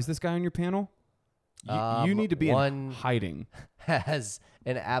 why is this guy on your panel? You need to be one in hiding. has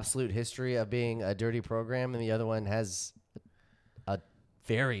an absolute history of being a dirty program, and the other one has a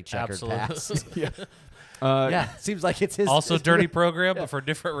very checkered past. Absolutely. Yeah, seems like it's his. Also, it's dirty program, but for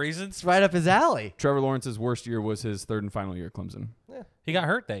different reasons. It's right up his alley. Trevor Lawrence's worst year was his 3rd and final year at Clemson. He got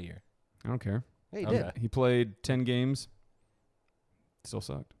hurt that year. I don't care. Yeah, he Okay. did. He played 10 games. Still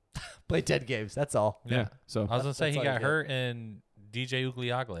sucked. Played 10 games. That's all. Yeah. So. I was gonna say That's he all got you get. hurt and DJ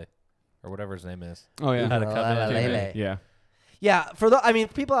Ugliagle, or whatever his name is. Oh yeah. Had to come in. Lele. Yeah. Yeah,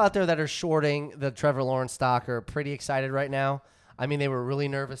 people out there that are shorting the Trevor Lawrence stock are pretty excited right now. I mean, they were really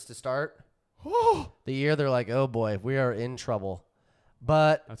nervous to start the year. They're like, oh boy, we are in trouble.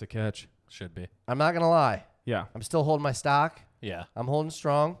 But That's a catch. Should be. I'm not going to lie. Yeah. I'm still holding my stock. Yeah. I'm holding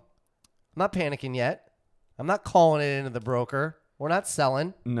strong. I'm not panicking yet. I'm not calling it into the broker. We're not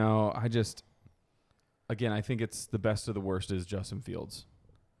selling. No, again, I think it's the best of the worst is Justin Fields.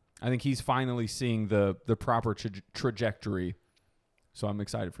 I think he's finally seeing the proper trajectory. So I'm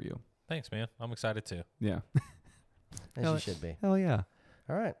excited for you. Thanks, man. I'm excited too. Yeah. As Hell- you should be. Hell yeah.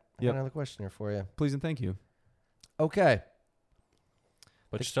 All right. I Yep. got another question here for you. Please and thank you. Okay.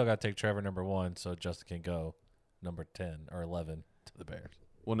 But you still got to take Trevor number 1, so Justin can go number 10 or 11 to the Bears.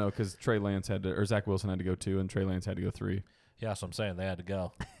 Well, no, because Trey Lance or Zach Wilson had to go 2, and Trey Lance had to go 3. Yeah, that's what I'm saying. They had to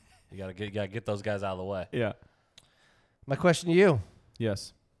go. You gotta get those guys out of the way. Yeah. My question to you,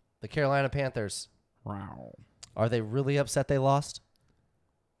 Yes. the Carolina Panthers, Wow. are they really upset they lost?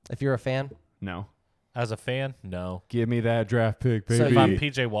 If you're a fan? No. As a fan, no. Give me that draft pick, So baby. If I'm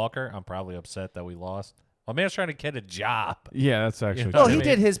PJ Walker, I'm probably upset that we lost. My man's trying to get a job. yeah, that's actually know Well, what I he mean?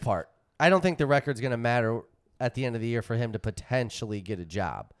 did his part. I don't think the record's going to matter at the end of the year for him to potentially get a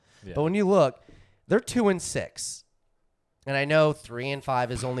job. Yeah. But when you look, they're 2-6. And I know 3-5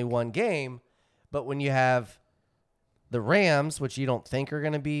 is only one game, but when you have the Rams, which you don't think are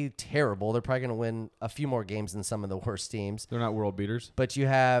going to be terrible, they're probably going to win a few more games than some of the worst teams. They're not world beaters. But you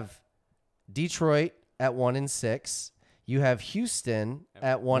have Detroit at 1-6. You have Houston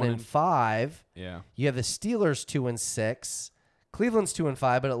at 1-5. Yeah. You have the Steelers 2-6. Cleveland's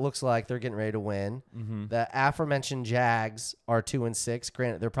 2-5, but it looks like they're getting ready to win. Mm-hmm. The aforementioned Jags are 2-6.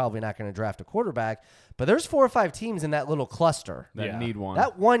 Granted, they're probably not going to draft a quarterback, but there's 4 or 5 teams in that little cluster. That Yeah. need one.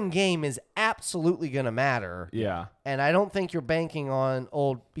 That one game is absolutely going to matter. yeah. And I don't think you're banking on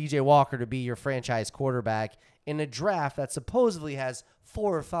old BJ Walker to be your franchise quarterback in a draft that supposedly has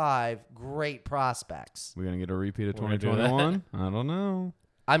 4 or 5 great prospects. We're going to get a repeat of We're gonna do that. 2021? I don't know.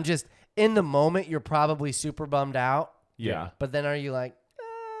 I'm just, in the moment, you're probably super bummed out. Yeah. But then are you like,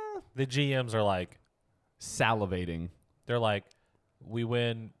 The GMs are like, Salivating. they're like, we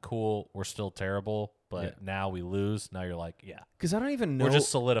win, cool. We're still terrible, but now we lose. Now you're like, yeah, Because I don't even know. we're just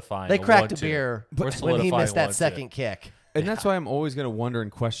solidifying. they a cracked a 1-2. beer We're when he solidifying missed that 1-2. second kick. And that's why I'm always going to wonder and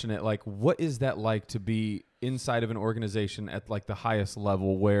question it. Like, what is that like to be inside of an organization at like the highest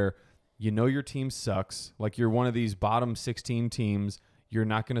level where you know your team sucks? Like, you're one of these bottom 16 teams. You're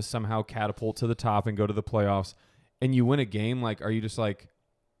not going to somehow catapult to the top and go to the playoffs. And you win a game. Like, are you just like,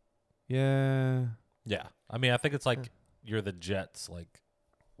 yeah. Yeah, I mean, I think it's like you're the Jets like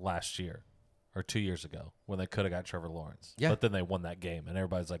last year or 2 years ago when they could have got Trevor Lawrence. Yeah. But then they won that game, and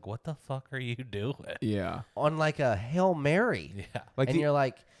everybody's like, "What the fuck are you doing?" Yeah. On like a Hail Mary. Yeah, Like, And you're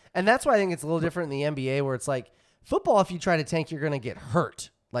like, and that's why I think it's a little different in the NBA where it's like football, if you try to tank, you're going to get hurt.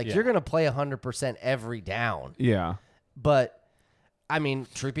 Like Yeah. you're going to play 100% every down. yeah. But I mean,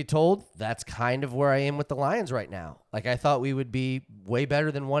 truth be told, that's kind of where I am with the Lions right now. Like I thought we would be way better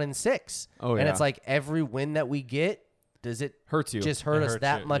than 1-6. Oh, And yeah. it's like every win that we get, does it Hurts you. just hurt It us hurts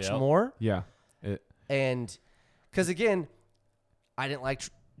that you, much yep. more? yeah. And because again, I didn't like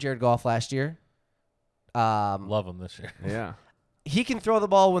Jared Goff last year. love them this year. Yeah. He can throw the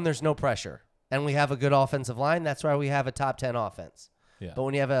ball when there's no pressure, and we have a good offensive line. That's why we have a top 10 offense. Yeah, But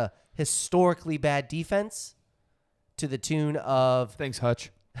when you have a historically bad defense to the tune of Thanks,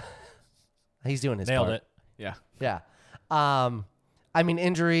 Hutch. he's doing his nailed part. it. Yeah. Yeah. I mean,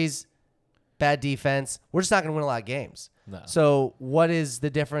 injuries, bad defense. We're just not going to win a lot of games. No, So what is the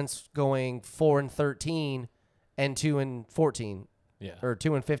difference going 4-13 and 2-14 yeah, or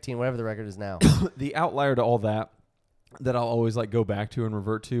 2-15, whatever the record is now? The outlier to all that I'll always like go back to and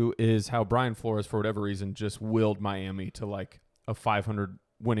revert to is how Brian Flores, for whatever reason, just willed Miami to like a 500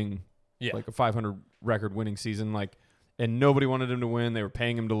 winning, yeah. like a 500 record winning season. Like, and nobody wanted him to win. They were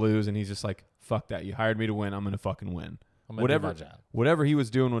paying him to lose. And he's just like, fuck that. You hired me to win. I'm going to fucking win. I'm gonna whatever, do my job. whatever he was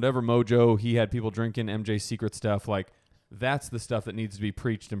doing, whatever mojo, he had people drinking MJ secret stuff. Like, that's the stuff that needs to be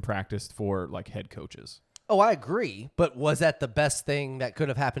preached and practiced for like head coaches. Oh, I agree. But was that the best thing that could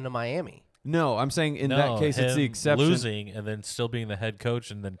have happened to Miami? No, I'm saying in No, that case, it's the him exception. Losing and then still being the head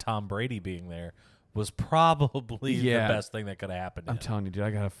coach, and then Tom Brady being there was probably Yeah. the best thing that could have happened. To I'm him. telling you, dude,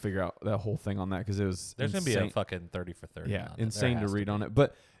 I got to figure out that whole thing on that because it was There's gonna be insane. a fucking 30 for 30. Yeah, on it. insane There to has read be. on it.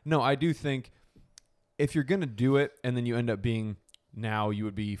 But no, I do think if you're gonna do it and then you end up being now you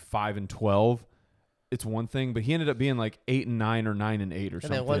would be 5-12, it's one thing. But he ended up being like 8-9 or 9-8 or And something.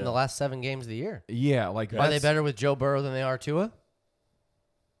 they won the last 7 games of the year. Yeah, like Are they that's- better with Joe Burrow than they are Tua?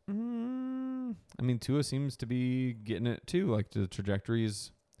 I mean, Tua seems to be getting it too. Like the trajectory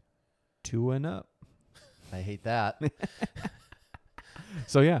is 2 and up. I hate that.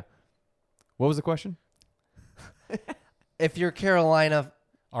 So yeah, what was the question? If you're Carolina,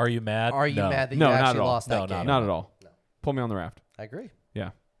 Are you mad? are you No. mad that No, you not actually at all. lost that No, game? Not at all. No. Pull me on the raft. I agree. Yeah,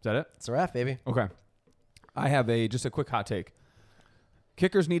 is that it? It's a wrap, baby. Okay. I have just a quick hot take.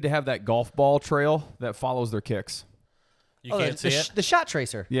 Kickers need to have that golf ball trail that follows their kicks. You can't see it. The shot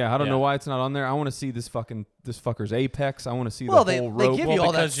tracer. Yeah, I don't Yeah. know why it's not on there. I want to see this fucker's apex. I want to see Well, the they, whole they rope. give Well, you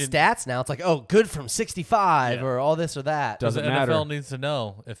all that because you- stats now. It's like, oh, good from 65 Yeah. or all this or that. Doesn't the matter. NFL needs to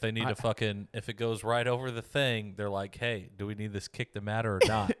know if they need to fucking if it goes right over the thing. They're like, hey, do we need this kick to matter or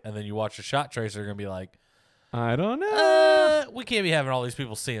not? And then you watch the shot tracer, they're gonna be like, I don't know. we can't be having all these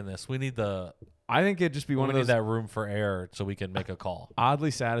people seeing this. We need I think it'd just be one we of need those that room for error so we can make a call.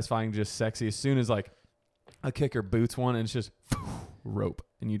 oddly satisfying, just sexy. As soon as like a kicker boots one and it's just rope,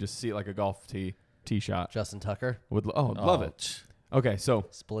 and you just see it like a golf tee shot. Justin Tucker Love it. Okay, so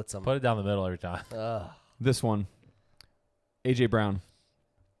splits them. Put it down the middle every time. this one, AJ Brown.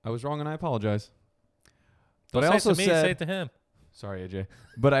 I was wrong and I apologize. But Don't I say also it to me, said, say it to him. sorry, AJ.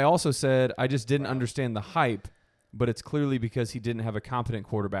 But I also said I just didn't understand the hype, but it's clearly because he didn't have a competent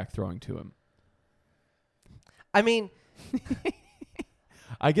quarterback throwing to him. I mean,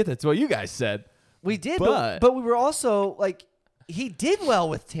 I get that's what you guys said. we did, But- but we were also like, he did well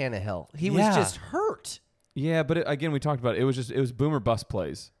with Tannehill. He was Yeah. just hurt. Yeah, but again, we talked about it. It was boomer bust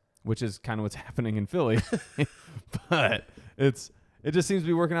plays, which is kind of what's happening in Philly. But it just seems to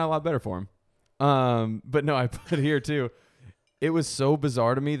be working out a lot better for him. But no, I put here too. It was so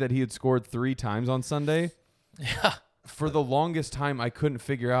bizarre to me that he had scored 3 times on Sunday. Yeah. For the longest time, I couldn't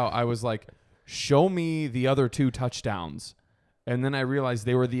figure out. I was like, show me the other 2 touchdowns. And then I realized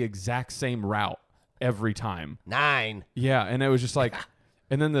they were the exact same route every time. 9. Yeah, and it was just like,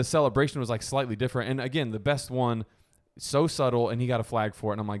 and then the celebration was like slightly different. And again, the best one, so subtle, and he got a flag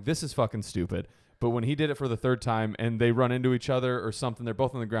for it. And I'm like, this is fucking stupid. But when he did it for the 3rd time and they run into each other or something, they're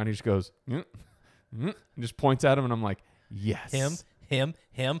both on the ground, he just goes, and just points at him, and I'm like, yes. him,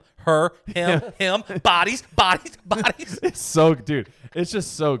 her, him, bodies. It's so, dude. It's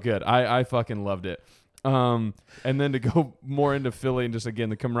just so good. I fucking loved it. And then to go more into Philly and just again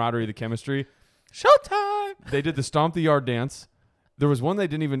the camaraderie, the chemistry. Showtime. They did the Stomp the Yard dance. There was one that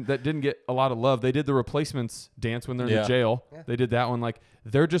didn't get a lot of love. They did the Replacements dance when they're in the jail. Yeah. They did that one. Like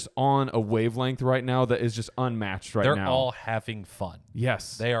they're just on a wavelength right now that is just unmatched right They're now. all having fun.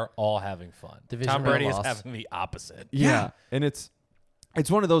 Yes. They are all having fun. Division Tom round Brady is loss. having the opposite. Yeah. And it's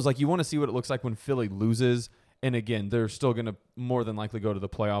one of those, like, you want to see what it looks like when Philly loses. And again, they're still going to more than likely go to the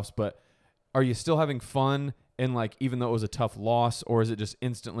playoffs. But are you still having fun? And like, even though it was a tough loss, or is it just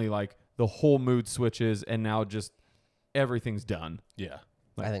instantly like the whole mood switches and now just everything's done? Yeah.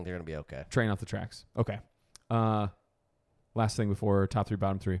 I think they're going to be okay. Train off the tracks. Okay. Last thing before top three,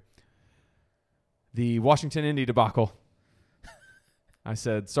 bottom three. The Washington Indy debacle. I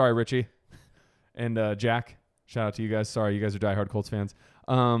said, sorry, Richie. And Jack, shout out to you guys. Sorry, you guys are diehard Colts fans.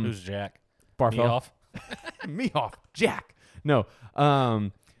 Who's Jack? Barfel. Me off? Me off. Jack. No.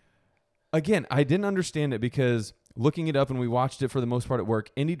 Again, I didn't understand it because looking it up, and we watched it for the most part at work,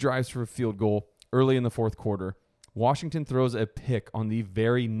 Indy drives for a field goal early in the fourth quarter. Washington throws a pick on the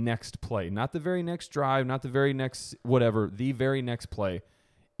very next play. Not the very next drive, not the very next whatever, the very next play.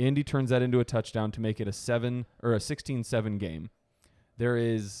 Indy turns that into a touchdown to make it a 16-7 game. There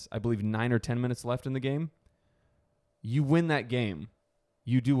is, I believe, 9 or 10 minutes left in the game. You win that game.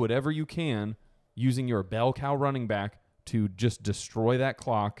 You do whatever you can using your bell cow running back to just destroy that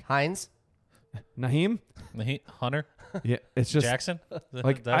clock. Hines? Naheem? Hunter? Yeah, it's just Jackson?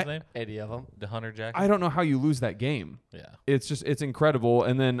 like, Is that his name? 80 of them. The Hunter Jackson? I don't know how you lose that game. Yeah. It's incredible.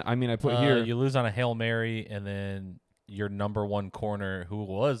 And then, I mean, I put here. You lose on a Hail Mary, and then your number one corner, who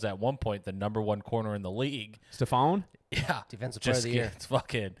was at one point the number one corner in the league. Stephon? Yeah. Defensive player of Just the year. gets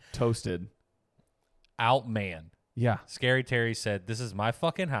fucking Toasted. outman. Yeah. Scary Terry said, "This is my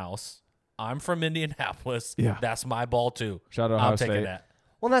fucking house. I'm from Indianapolis. Yeah. That's my ball too. Shout out Ohio I'm taking State. that.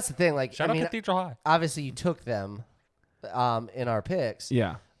 Well, that's the thing. Like, Shout I out mean, Cathedral High. obviously you took them in our picks,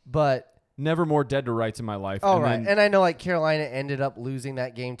 Yeah. but Never more dead to rights in my life. oh And right, then- and I know like Carolina ended up losing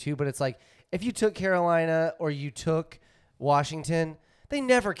that game too. But it's like if you took Carolina or you took Washington, they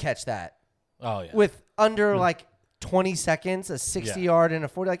never catch that Oh yeah. with under like 20 seconds, a 60-yard and a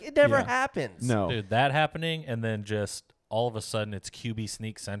 40. Like it never Yeah. happens. no. Dude, that happening, and then just all of a sudden it's QB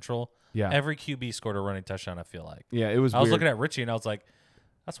sneak central. Yeah. Every QB scored a running touchdown, I feel like. Yeah, it was I was weird. looking at Richie, and I was like,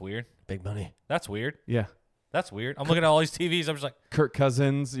 that's weird. Big money. That's weird. Yeah. That's weird. I'm looking at all these TVs. I'm just like, Kirk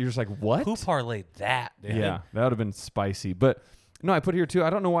Cousins. You're just like, what? who parlayed that, dude? Yeah, that would have been spicy. But no, I put here too. I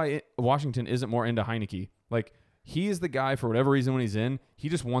don't know why Washington isn't more into Heineke. Like, he is the guy for whatever reason when he's in, he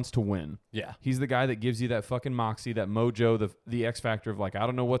just wants to win. Yeah. He's the guy that gives you that fucking moxie, that mojo, the X factor of like, I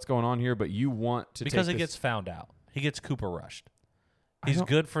don't know what's going on here, but you want to Because take he this. gets found out. He gets Cooper rushed. I He's don't-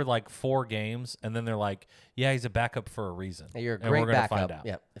 good for like 4 games, and then they're like, yeah, he's a backup for a reason. You're a and great we're gonna backup. find out.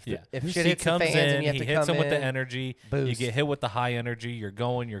 Yeah. If, Yeah. if He shit hits the comes fans in, and you have he to hits come him with the in, energy. You boost. get hit with the high energy. You're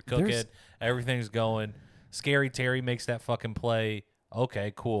going. You're cooking. There's- Everything's going. Scary Terry makes that fucking play.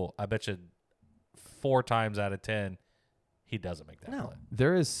 Okay, cool. I bet you 4 times out of 10, he doesn't make that No. play.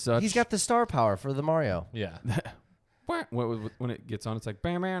 There is such. He's got the star power for the Mario. Yeah. when it gets on, it's like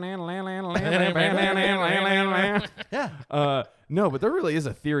bam, bam, Yeah. no, but there really is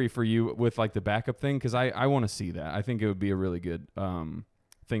a theory for you with like the backup thing because I want to see that. I think it would be a really good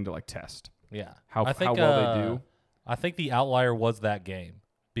thing to like test Yeah. how I think, well they do. I think the outlier was that game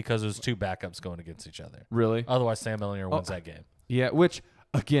because it was 2 backups going against each other. Really? Otherwise, Sam Ellinger wins that game. Yeah, which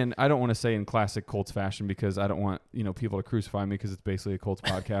again, I don't want to say in classic Colts fashion because I don't want people to crucify me because it's basically a Colts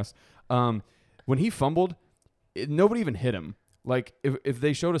podcast. When he fumbled, nobody even hit him. Like if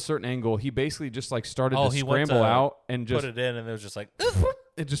they showed a certain angle, he basically just like started to he went scramble to out and just Put it in, and it was just like,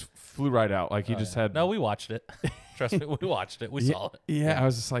 it just flew right out. Like he just had no, we watched it. Trust me, we watched it. We yeah, saw it. Yeah, I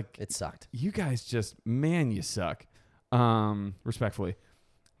was just like, It sucked. you guys just you suck. Respectfully.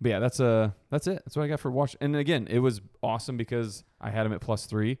 But yeah, that's it. That's what I got for watch. And again, it was awesome because I had him at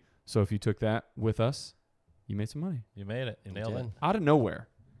 +3. So if you took that with us, you made some money. You made it. You nailed it. did. Out of nowhere.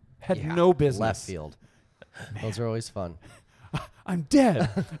 Had Yeah, no business. Left field. Those are always fun. I'm dead.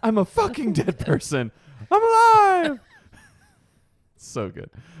 I'm a fucking dead person. I'm alive. So good.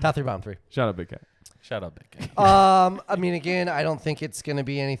 Top 3, bottom 3. Shout out Big Cat. Shout out, Big Cat. I mean, again, I don't think it's going to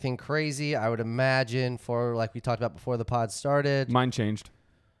be anything crazy. I would imagine for like we talked about before the pod started. Mine changed.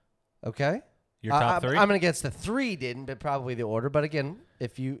 Okay. Your top 3? I'm going to guess the 3 didn't, but probably the order. But again,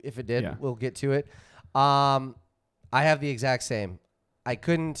 if it did, Yeah. we'll get to it. I have the exact same. I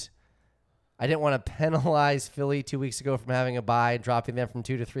didn't want to penalize Philly 2 weeks ago from having a bye, dropping them from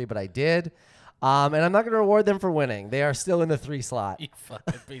 2 to 3, but I did. And I'm not going to reward them for winning. They are still in the 3 slot. You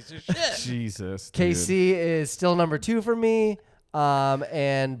fucking piece of shit. Jesus. Dude. KC is still number 2 for me.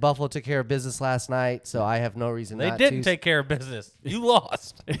 And Buffalo took care of business last night, so I have no reason They not didn't to. take care of business. You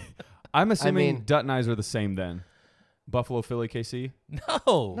lost. I'm assuming mean- Dutt and I's are the same then. Buffalo, Philly, KC.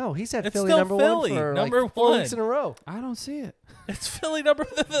 No. No, he said It's Philly still number Philly, 1 for number like 4 one. weeks in a row. I don't see it. It's Philly number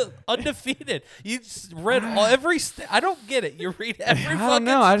undefeated. You just read every I don't get it. You read every I fucking don't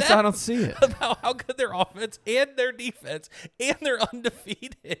know. I stat don't see it. about how good their offense and their defense and they're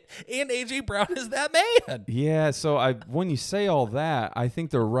undefeated and AJ Brown is that man. Yeah, so when you say all that, I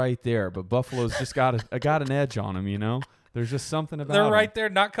think they're right there. But Buffalo's just got an edge on them. You know, there's just something about They're 'em. right there,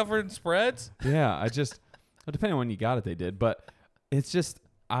 not covering spreads. Yeah, well, depending on when you got it, they did. But it's just,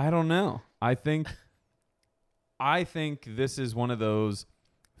 I don't know. I think this is one of those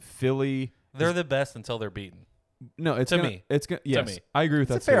Philly. They're the best until they're beaten. No, it's To gonna, me. It's gonna. Yes, me. I agree with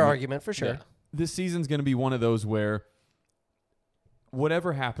It's that. a fair statement. argument for sure. Yeah. This season's going to be one of those where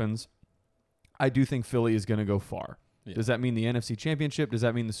whatever happens, I do think Philly is going to go far. Yeah. Does that mean the NFC Championship? Does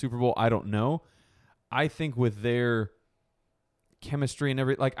that mean the Super Bowl? I don't know. I think with their chemistry and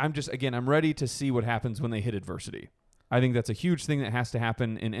I'm ready to see what happens when they hit adversity. I think that's a huge thing that has to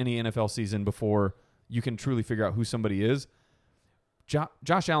happen in any NFL season before you can truly figure out who somebody is.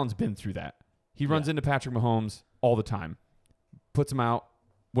 Josh Allen's been through that. He runs into Patrick Mahomes all the time, puts him out.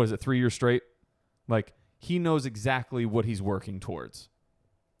 What is it, 3 years straight? Like, he knows exactly what he's working towards.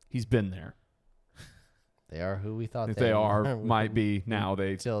 He's been there. They are who we thought If they they were. are, might be now.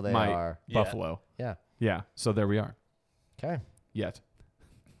 They Till they might. are. Yeah. Buffalo. Yeah. Yeah. So there we are. Okay. Yet.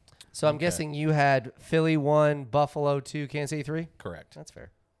 So I'm guessing you had Philly 1, Buffalo 2, Kansas City 3? Correct. That's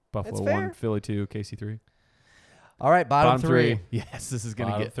fair. Buffalo fair. 1, Philly 2, KC 3. All right, bottom 3. Yes, this is going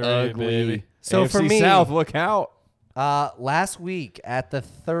to Bottom get three, ugly. baby. So AFC for me- South, look out. Last week at the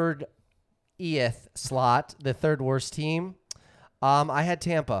 3rd slot, the 3rd worst team, I had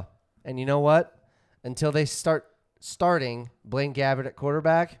Tampa. And you know what? Until they starting Blaine Gabbert at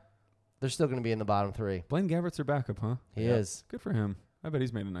quarterback, they're still going to be in the bottom 3. Blaine Gabbert's their backup, huh? He is. Good for him. I bet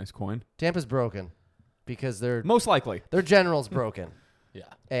he's made a nice coin. Tampa's broken because their Most likely. general's broken. Yeah.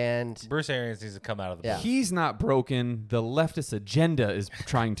 And Bruce Arians needs to come out of the Yeah. booth. He's not broken. The leftist agenda is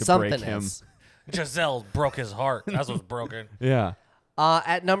trying to something break him. is. Giselle broke his heart. That's what's broken. Yeah.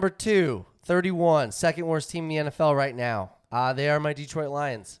 At number 2, 31, second worst team in the NFL right now. They are my Detroit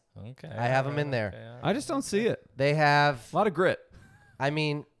Lions. Okay. I have them in there. Okay. I just don't see it. They have, A lot of grit. I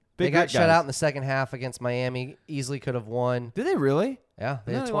mean, Big they got grit shut guys. out in the second half against Miami. Easily could have won. Did they really? Yeah,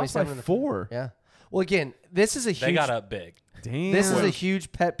 they No, had they lost by 27 in the 4. Yeah. Well, again, this is a They huge. got up big. Damn. This is a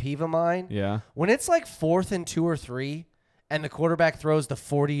huge pet peeve of mine. Yeah. When it's like 4th and 2 or 3, and the quarterback throws the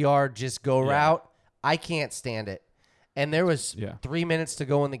 40-yard just go route, I can't stand it. And there was 3 minutes to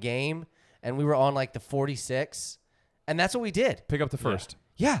go in the game, and we were on like the 46, and that's what we did. Pick up the first.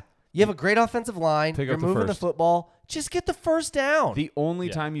 Yeah. You have a great offensive line. Pick You're up the moving the first. football. Just get the first down. The only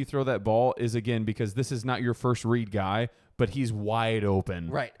time you throw that ball is, again, because this is not your first read guy, but he's wide open.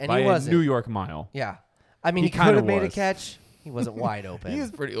 Right, and by he a wasn't. New York mile. Yeah. I mean, He he could kinda have made a was. catch. He wasn't wide open. He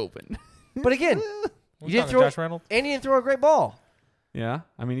is pretty open. But again, you didn't throw Josh Reynolds? and you didn't throw a great ball. Yeah.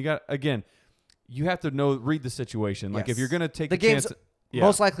 I mean, you have to read the situation. Like, Yes. if you're going to take The the game's chance. Yeah.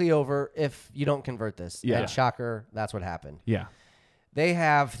 most likely over if you don't convert this. Yeah. And shocker, that's what happened. Yeah. They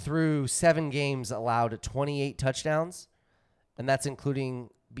have, through 7 games, allowed 28 touchdowns, and that's including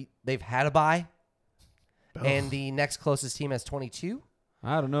they've had a bye, and the next closest team has 22.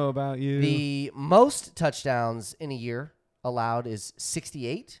 I don't know about you. The most touchdowns in a year allowed is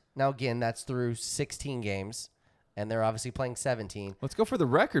 68. Now, again, that's through 16 games, and they're obviously playing 17. Let's go for the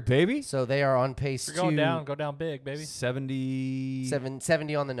record, baby. So they are on pace If you're going to down, go down big, baby. 70.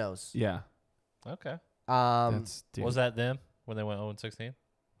 70 on the nose. Yeah. Okay. That's, dude. Was that them when they went 0-16?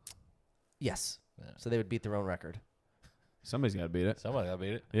 Yes. Yeah. So they would beat their own record. Somebody's got to beat it. Somebody got to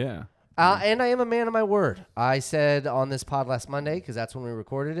beat it. Yeah. And I am a man of my word. I said on this pod last Monday, because that's when we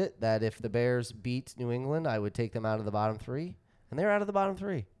recorded it, that if the Bears beat New England, I would take them out of the bottom 3. And they're out of the bottom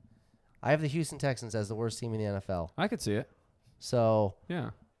 3. I have the Houston Texans as the worst team in the NFL. I could see it. So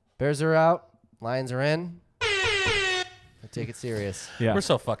Yeah. Bears are out. Lions are in. I take it serious. Yeah. We're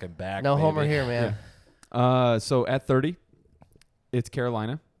so fucking back. No baby. homer here, man. So at 30, it's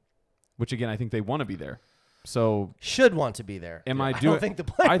Carolina, which, again, I think they want to be there. So Should want to be there. am I I doing? don't think the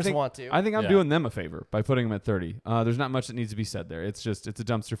players think, want to. I think I'm Yeah. doing them a favor by putting them at 30. There's not much that needs to be said there. It's a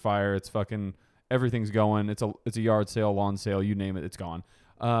dumpster fire. It's fucking everything's going. It's a yard sale, lawn sale, you name it, it's gone.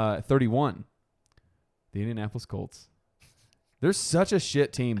 31, the Indianapolis Colts. They're such a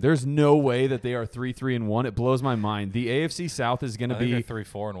shit team. There's no way that they are 3-3-1. It blows my mind. The AFC South is going to I think be. they're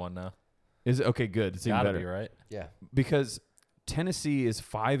 3-4-1 now. Is it okay? Good. It's even Gotta better be right. Yeah. because Tennessee is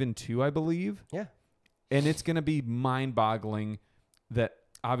 5-2, I believe. Yeah. And it's going to be mind-boggling that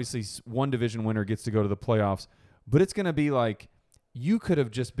obviously one division winner gets to go to the playoffs, but it's going to be like you could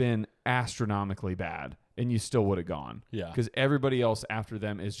have just been astronomically bad and you still would have gone. Yeah. Because everybody else after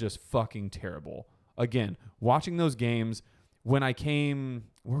them is just fucking terrible. Again, watching those games, when I came,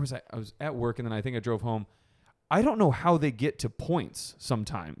 where was I? I was at work and then I think I drove home. I don't know how they get to points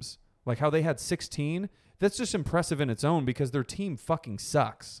sometimes. Like how they had 16. That's just impressive in its own because their team fucking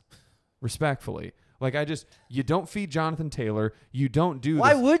sucks. Respectfully. Like you don't feed Jonathan Taylor. You don't do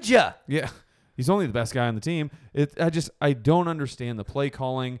Why would you? Yeah. He's only the best guy on the team. I don't understand the play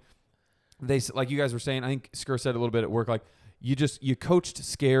calling. Like you guys were saying, I think Skur said a little bit at work, like you coached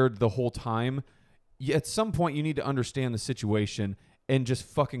scared the whole time. At some point you need to understand the situation and just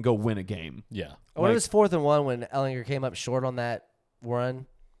fucking go win a game. Yeah. When it was 4th and 1 when Ellinger came up short on that run,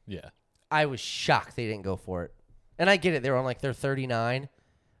 Yeah. I was shocked they didn't go for it. And I get it. They were on like their 39,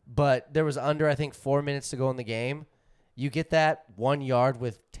 but there was under, I think, 4 minutes to go in the game. You get that 1 yard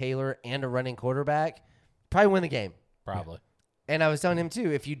with Taylor and a running quarterback, probably win the game. Probably. And I was telling him,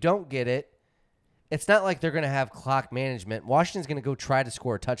 too, if you don't get it, it's not like they're going to have clock management. Washington's going to go try to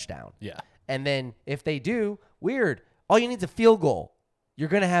score a touchdown. Yeah. And then if they do, weird. All you need is a field goal. You're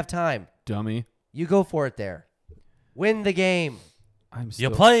going to have time. Dummy. You go for it there. Win the game. You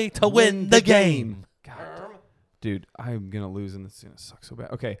play to win the game. God. Dude, I'm going to lose and this is going to suck so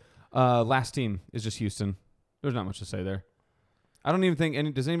bad. Okay. Last team is just Houston. There's not much to say there. I don't even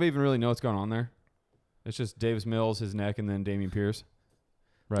think does anybody even really know what's going on there? It's just Davis Mills, his neck, and then Damian Pierce.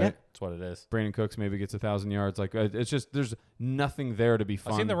 Right? Yeah. That's what it is. Brandon Cooks maybe gets 1,000 yards. Like it's just there's nothing there to be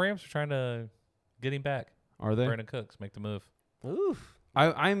fun. I've seen the Rams are trying to get him back. Are they? Brandon Cooks, make the move. Oof. I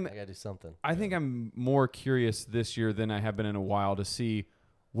I got to do something. think I'm more curious this year than I have been in a while to see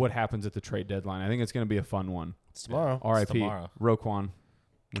what happens at the trade deadline. I think it's going to be a fun one. It's tomorrow. R.I.P. tomorrow. Roquan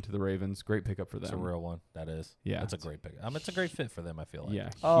went to the Ravens. Great pickup for them. It's a real one. That is. Yeah. It's a great pick. It's a great fit for them, I feel like. Yeah.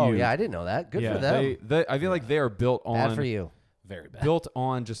 Oh, huge. yeah. I didn't know that. Good Yeah, for them. I feel like they are built on Bad for you. Very bad. built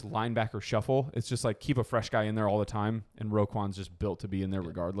on just linebacker shuffle. It's just like keep a fresh guy in there all the time, and Roquan's just built to be in there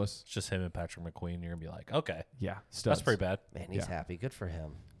regardless. It's just him and Patrick McQueen. You're going to be like, okay, Yeah, studs. that's pretty bad. Man, he's Yeah. happy. Good for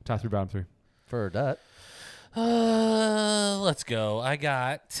him. Top 3, bottom 3. For Dut. Let's go. I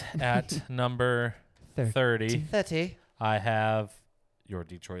got at number 30, 30. I have your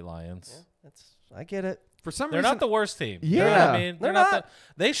Detroit Lions. I get it. For some They're reason, not the worst team. Yeah. I mean, They're not. not.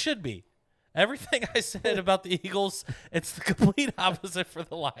 They should be. Everything I said about the Eagles, it's the complete opposite for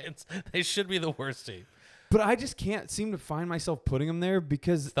the Lions. They should be the worst team. but I just can't seem to find myself putting them there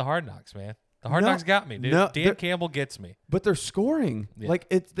because. It's the Hard Knocks, man. The Hard No, Knocks got me, dude. no, Dan they're- Campbell gets me. But they're scoring. Yeah. Like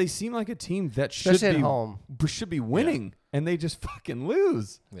they seem like a team that should Especially be at home. should be winning, and they just fucking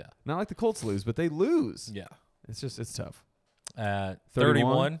lose. Yeah. Not like the Colts lose, but they lose. Yeah. It's tough. At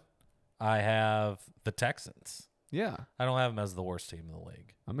 31? 31, I have the Texans. Yeah, I don't have them as the worst team in the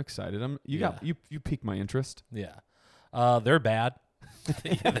league. I'm excited. Yeah. You piqued my interest. Yeah. They're bad.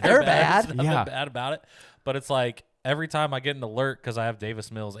 they're bad? There's nothing Yeah. bad about it. But it's like every time I get an alert because I have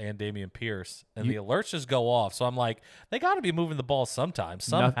Davis Mills and Damian Pierce, and the alerts just go off. So I'm like, they got to be moving the ball sometime,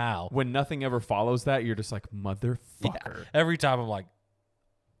 somehow. When nothing ever follows that, you're just like motherfucker. Yeah. Every time I'm like,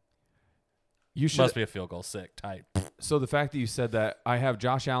 You should. must be a field goal. Sick, tight. So the fact that you said that, I have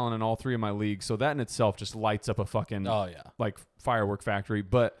Josh Allen in all 3 of my leagues, so that in itself just lights up a fucking Oh, yeah. like firework factory.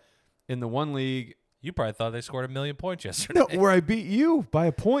 But in the one league, You probably thought they scored 1,000,000 points yesterday. no, where I beat you by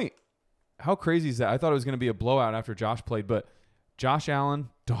a point. How crazy is that? I thought it was going to be a blowout after Josh played, but Josh Allen,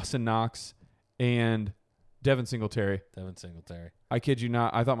 Dawson Knox, and Devin Singletary. Devin Singletary. I kid you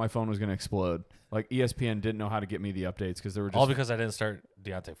not. I thought my phone was going to explode. Like ESPN didn't know how to get me the updates because they were just All because I didn't start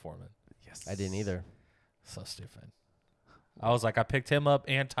Deontay Foreman. yes. I didn't either. So stupid. I was like, I picked him up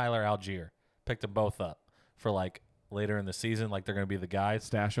and Tyler Algier. Picked them both up for like later in the season, like they're going to be the guys.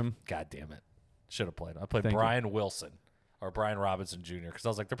 Stash him. God damn it. Should have played. I played Thank you. Brian Wilson or Brian Robinson Jr. because I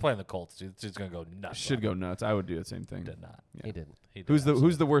was like, they're playing the Colts. Dude, this dude's going to go nuts. Should on go him. nuts. I would do the same thing. Did not. Yeah. He didn't. He did Who's the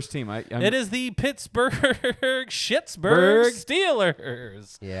absolutely. worst team? I'm, It is the Pittsburgh Schittsburg Berg.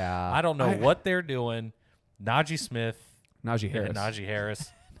 Steelers. Yeah. I don't know what they're doing. Najee Smith. Najee Harris. Najee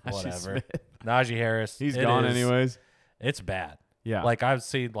Harris. Najee Whatever. Smith. Najee Harris. He's It gone is- anyways. It's bad. Yeah. Like I've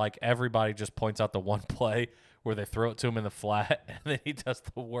seen like everybody just points out the one play where they throw it to him in the flat and then he does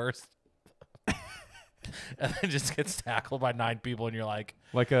the worst. And then just gets tackled by 9 people and you're like,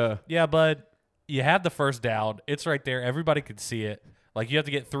 like a yeah, bud, you had the first down. It's right there. Everybody could see it. Like you have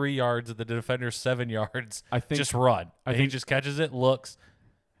to get 3 yards and the defender's 7 yards. I think- just run. I And he think- just catches it, looks.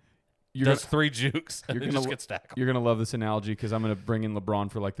 does 3 jukes and you're then gonna just gets tackled. You're gonna love this analogy because I'm gonna bring in LeBron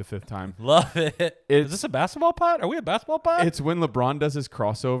for like the 5th time. Love it. Is It's- this a basketball pod? Are we a basketball pod? It's when LeBron does his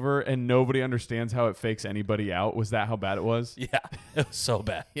crossover and nobody understands how it fakes anybody out. Was that how bad it was? Yeah, it was so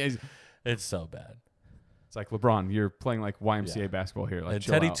bad. Yeah, It's so bad. it's like LeBron, you're playing like YMCA Yeah. basketball here. Like And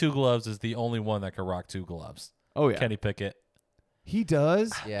chill Teddy out. Two Gloves is the only one that can rock 2 gloves. Oh yeah, Kenny Pickett. he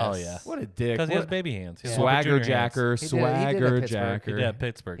does. Yes. Oh, yeah. What a dick. Because he has What- baby hands. He has Swagger Whopper Jr. hands. Jacker, He did at Swagger Pittsburgh. Jacker. He did at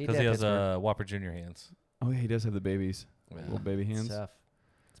Pittsburgh He because did he at has Whopper Jr. hands. Oh yeah, he does have the babies, Yeah. little baby hands. It's tough.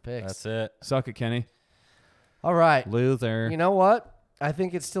 It's picks. That's it. Suck it, Kenny. All right. Loser. You know what? I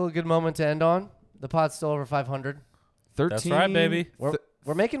think it's still a good moment to end on. The pod's still over 500. 13. That's right, baby.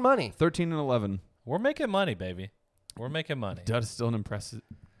 We're making money. 13 and 11. We're making money, baby. We're making money. That is still an impressive.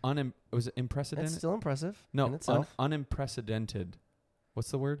 Was it That's unprecedented? still impressive in No, itself. unprecedented.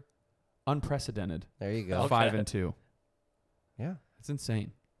 What's the word? Unprecedented. There you go. Okay. 5 and 2. Yeah. It's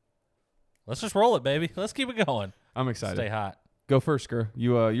insane. Let's just roll it, baby. Let's keep it going. I'm excited. Stay hot. Go first, Sker.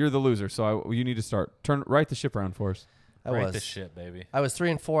 You're the loser, so you need to start. Write the ship around for us. Right this shit, baby. I was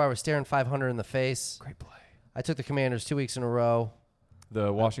 3 and 4. I was staring 500 in the face. Great play. I took the Commanders 2 weeks in a row.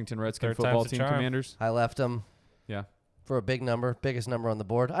 The Washington Redskins Third football time's the team charm. Commanders. I left them Yeah. for a big number, biggest number on the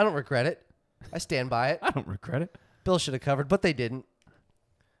board. I don't regret it. I stand by it. I don't regret it. Bill should have covered, but they didn't.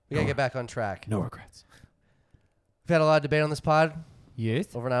 We got to get back on track. No regrets. We've had a lot of debate on this pod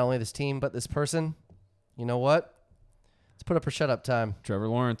Yes. over not only this team, but this person. You know what? Let's put up or shut up time. Trevor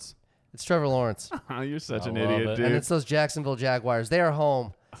Lawrence. It's Trevor Lawrence. You're such I an love idiot, it. dude. And it's those Jacksonville Jaguars. They are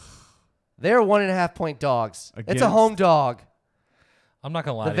home. They are 1.5 point dogs. It's a Against- home dog. I'm not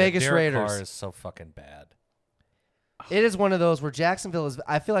gonna lie. The to Vegas you. Derek Raiders. Carr is so fucking bad. It is one of those where Jacksonville is.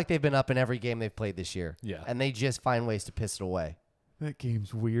 I feel like they've been up in every game they've played this year. Yeah. And they just find ways to piss it away. That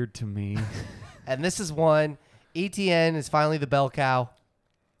game's weird to me. And this is one. ETN is finally the bell cow.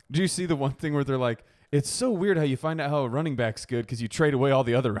 Do you see the one thing where they're like, it's so weird how you find out how a running back's good because you trade away all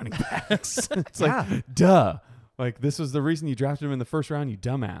the other running backs. It's Yeah. like, duh. Like, this was the reason you drafted him in the first round, you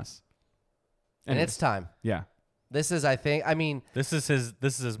dumbass. And Anyways, it's time. yeah. This is, I think, I mean, This is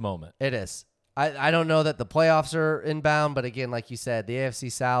his moment. it is. I don't know that the playoffs are inbound, but again, like you said, the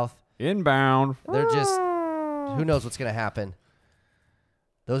AFC South, Inbound. they're just, who knows what's going to happen.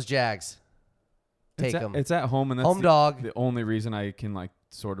 Those Jags, take them. It's at home, and that's Home dog. the only reason I can, like,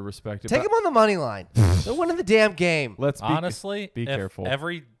 sort of respect it. Take But them on the money line. They're winning the damn game. Let's be Honestly, be if careful.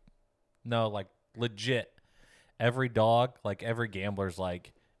 Legit, every dog, like every gambler's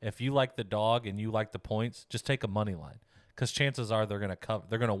like, if you like the dog and you like the points, just take a money line because chances are they're gonna cover.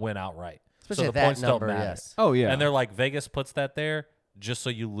 They're gonna win outright. Especially so at the that points number, don't matter. yes. Oh, yeah. And they're like Vegas puts that there just so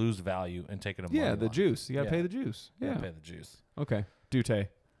you lose value and take it a money yeah, the line. juice. You got to Yeah. pay the juice. You Yeah. gotta pay the juice. Okay. Dute.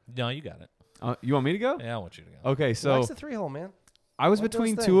 No, you got it. You want me to go? Yeah, I want you to go. Okay, He so likes the 3-hole, man. I was Let those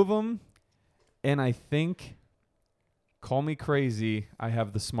between thing. two of them, and I think, call me crazy, I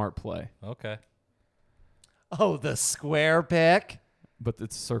have the smart play, Okay. Oh, the square pick. but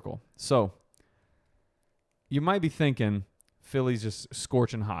it's a circle. So you might be thinking Philly's just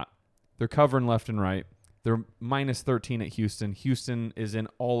scorching hot. They're covering left and right. They're minus 13 at Houston. Houston is in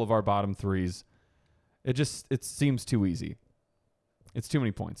all of our bottom threes. It seems too easy. It's too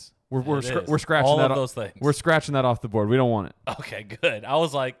many points. We're It is. scratching all that of off. those things. We're scratching that off the board. We don't want it. Okay, good. I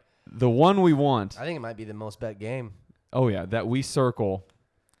was like, The one we want, I think it might be the most bet game. oh yeah, that we circle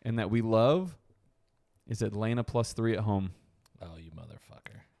and that we love is Atlanta +3 at home. oh, you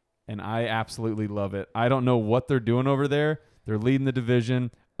motherfucker. And I absolutely love it. I don't know what they're doing over there. They're leading the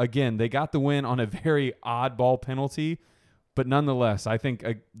division. Again, they got the win on a very oddball penalty, but nonetheless, I think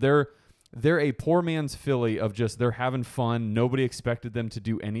they're a poor man's Philly of just they're having fun. Nobody expected them to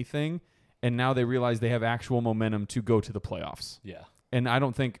do anything, and now they realize they have actual momentum to go to the playoffs. Yeah. And I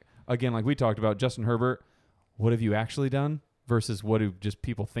don't think, again, like we talked about, Justin Herbert, what have you actually done versus what do just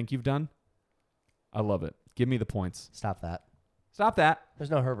people think you've done? I love it. Give me the points. Stop that. Stop that.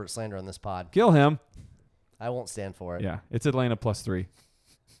 There's no Herbert slander on this pod. Kill him. I won't stand for it. Yeah, it's Atlanta +3.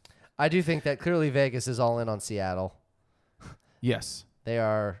 I do think that clearly Vegas is all in on Seattle. Yes.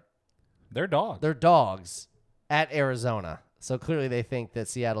 They're dogs. They're dogs at Arizona. So clearly they think that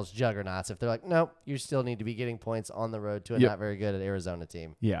Seattle's juggernauts. If they're like, nope, you still need to be getting points on the road to a Yep. not very good at Arizona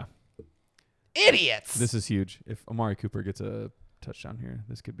team. Yeah. Idiots. This is huge. If Amari Cooper gets a touchdown here,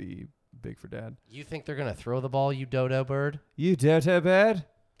 this could be big for Dad. You think they're going to throw the ball, you dodo bird? You dirty bad.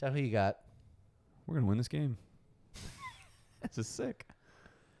 Dad, who you got? We're going to win this game. This is sick.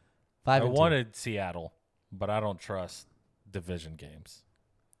 5 I and 2. wanted Seattle, but I don't trust division games.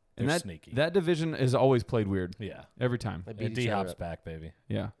 They're And sneaky. that division is always played weird. Yeah. Every time. They beat And each other D-Hop's up. back, baby.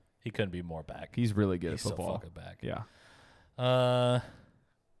 Yeah. He couldn't be more back. He's really good He's at football. so fucking back. Yeah.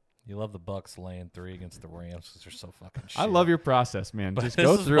 You love the Bucks laying 3 against the Rams because they're so fucking shit. I love your process, man. But Just this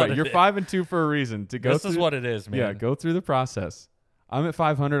go is through what it. it You're is. 5-2 for a reason. To go This through, is what it is, man. Yeah, go through the process. I'm at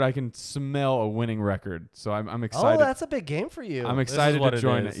 500. I can smell a winning record, so I'm Oh, excited. that's a big game for you. I'm This is excited what to it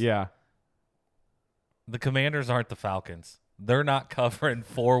join it. is. Yeah. The Commanders aren't the Falcons. They're not covering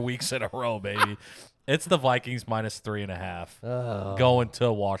 4 weeks in a row, baby. It's the Vikings -3.5 Oh. going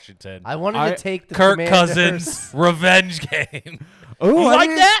to Washington. I wanted to take the Kirk Commanders. Cousins revenge game. Oh, You like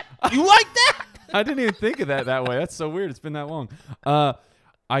that? You like that? I didn't even think of that way. That's so weird. It's been that long.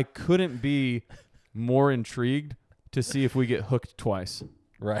 I couldn't be more intrigued to see if we get hooked twice.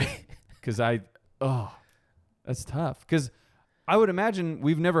 Right. Because that's tough. Because I would imagine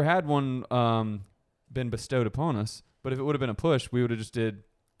we've never had one been bestowed upon us. But if it would have been a push, we would have just did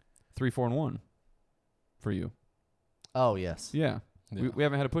 3-4-1 for you. Oh, yes. Yeah. Yeah. We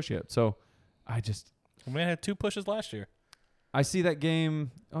haven't had a push yet. So We had 2 pushes last year. I see that game.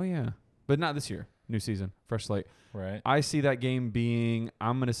 Oh, yeah. But not this year. New season. Fresh slate. Right. I see that game being,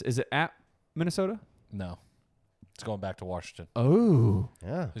 is it at Minnesota? No. It's going back to Washington. Oh.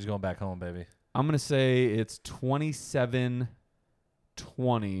 Yeah. He's going back home, baby. I'm going to say it's 27-20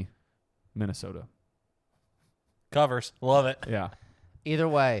 Minnesota. Covers. Love it. Yeah. Either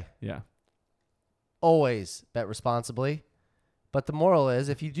way, Yeah. always bet responsibly. But the moral is,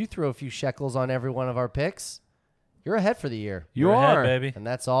 if you do throw a few shekels on every one of our picks, you're ahead for the year. You You're are. ahead, baby. And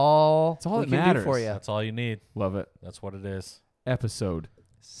that's all, That's all we that can matters. do for you. That's all you need. Love it. That's what it is. Episode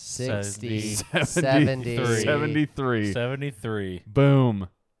 60, 73. 73. 73. Boom.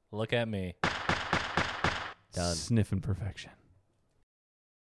 Look at me. Done. Sniffing perfection.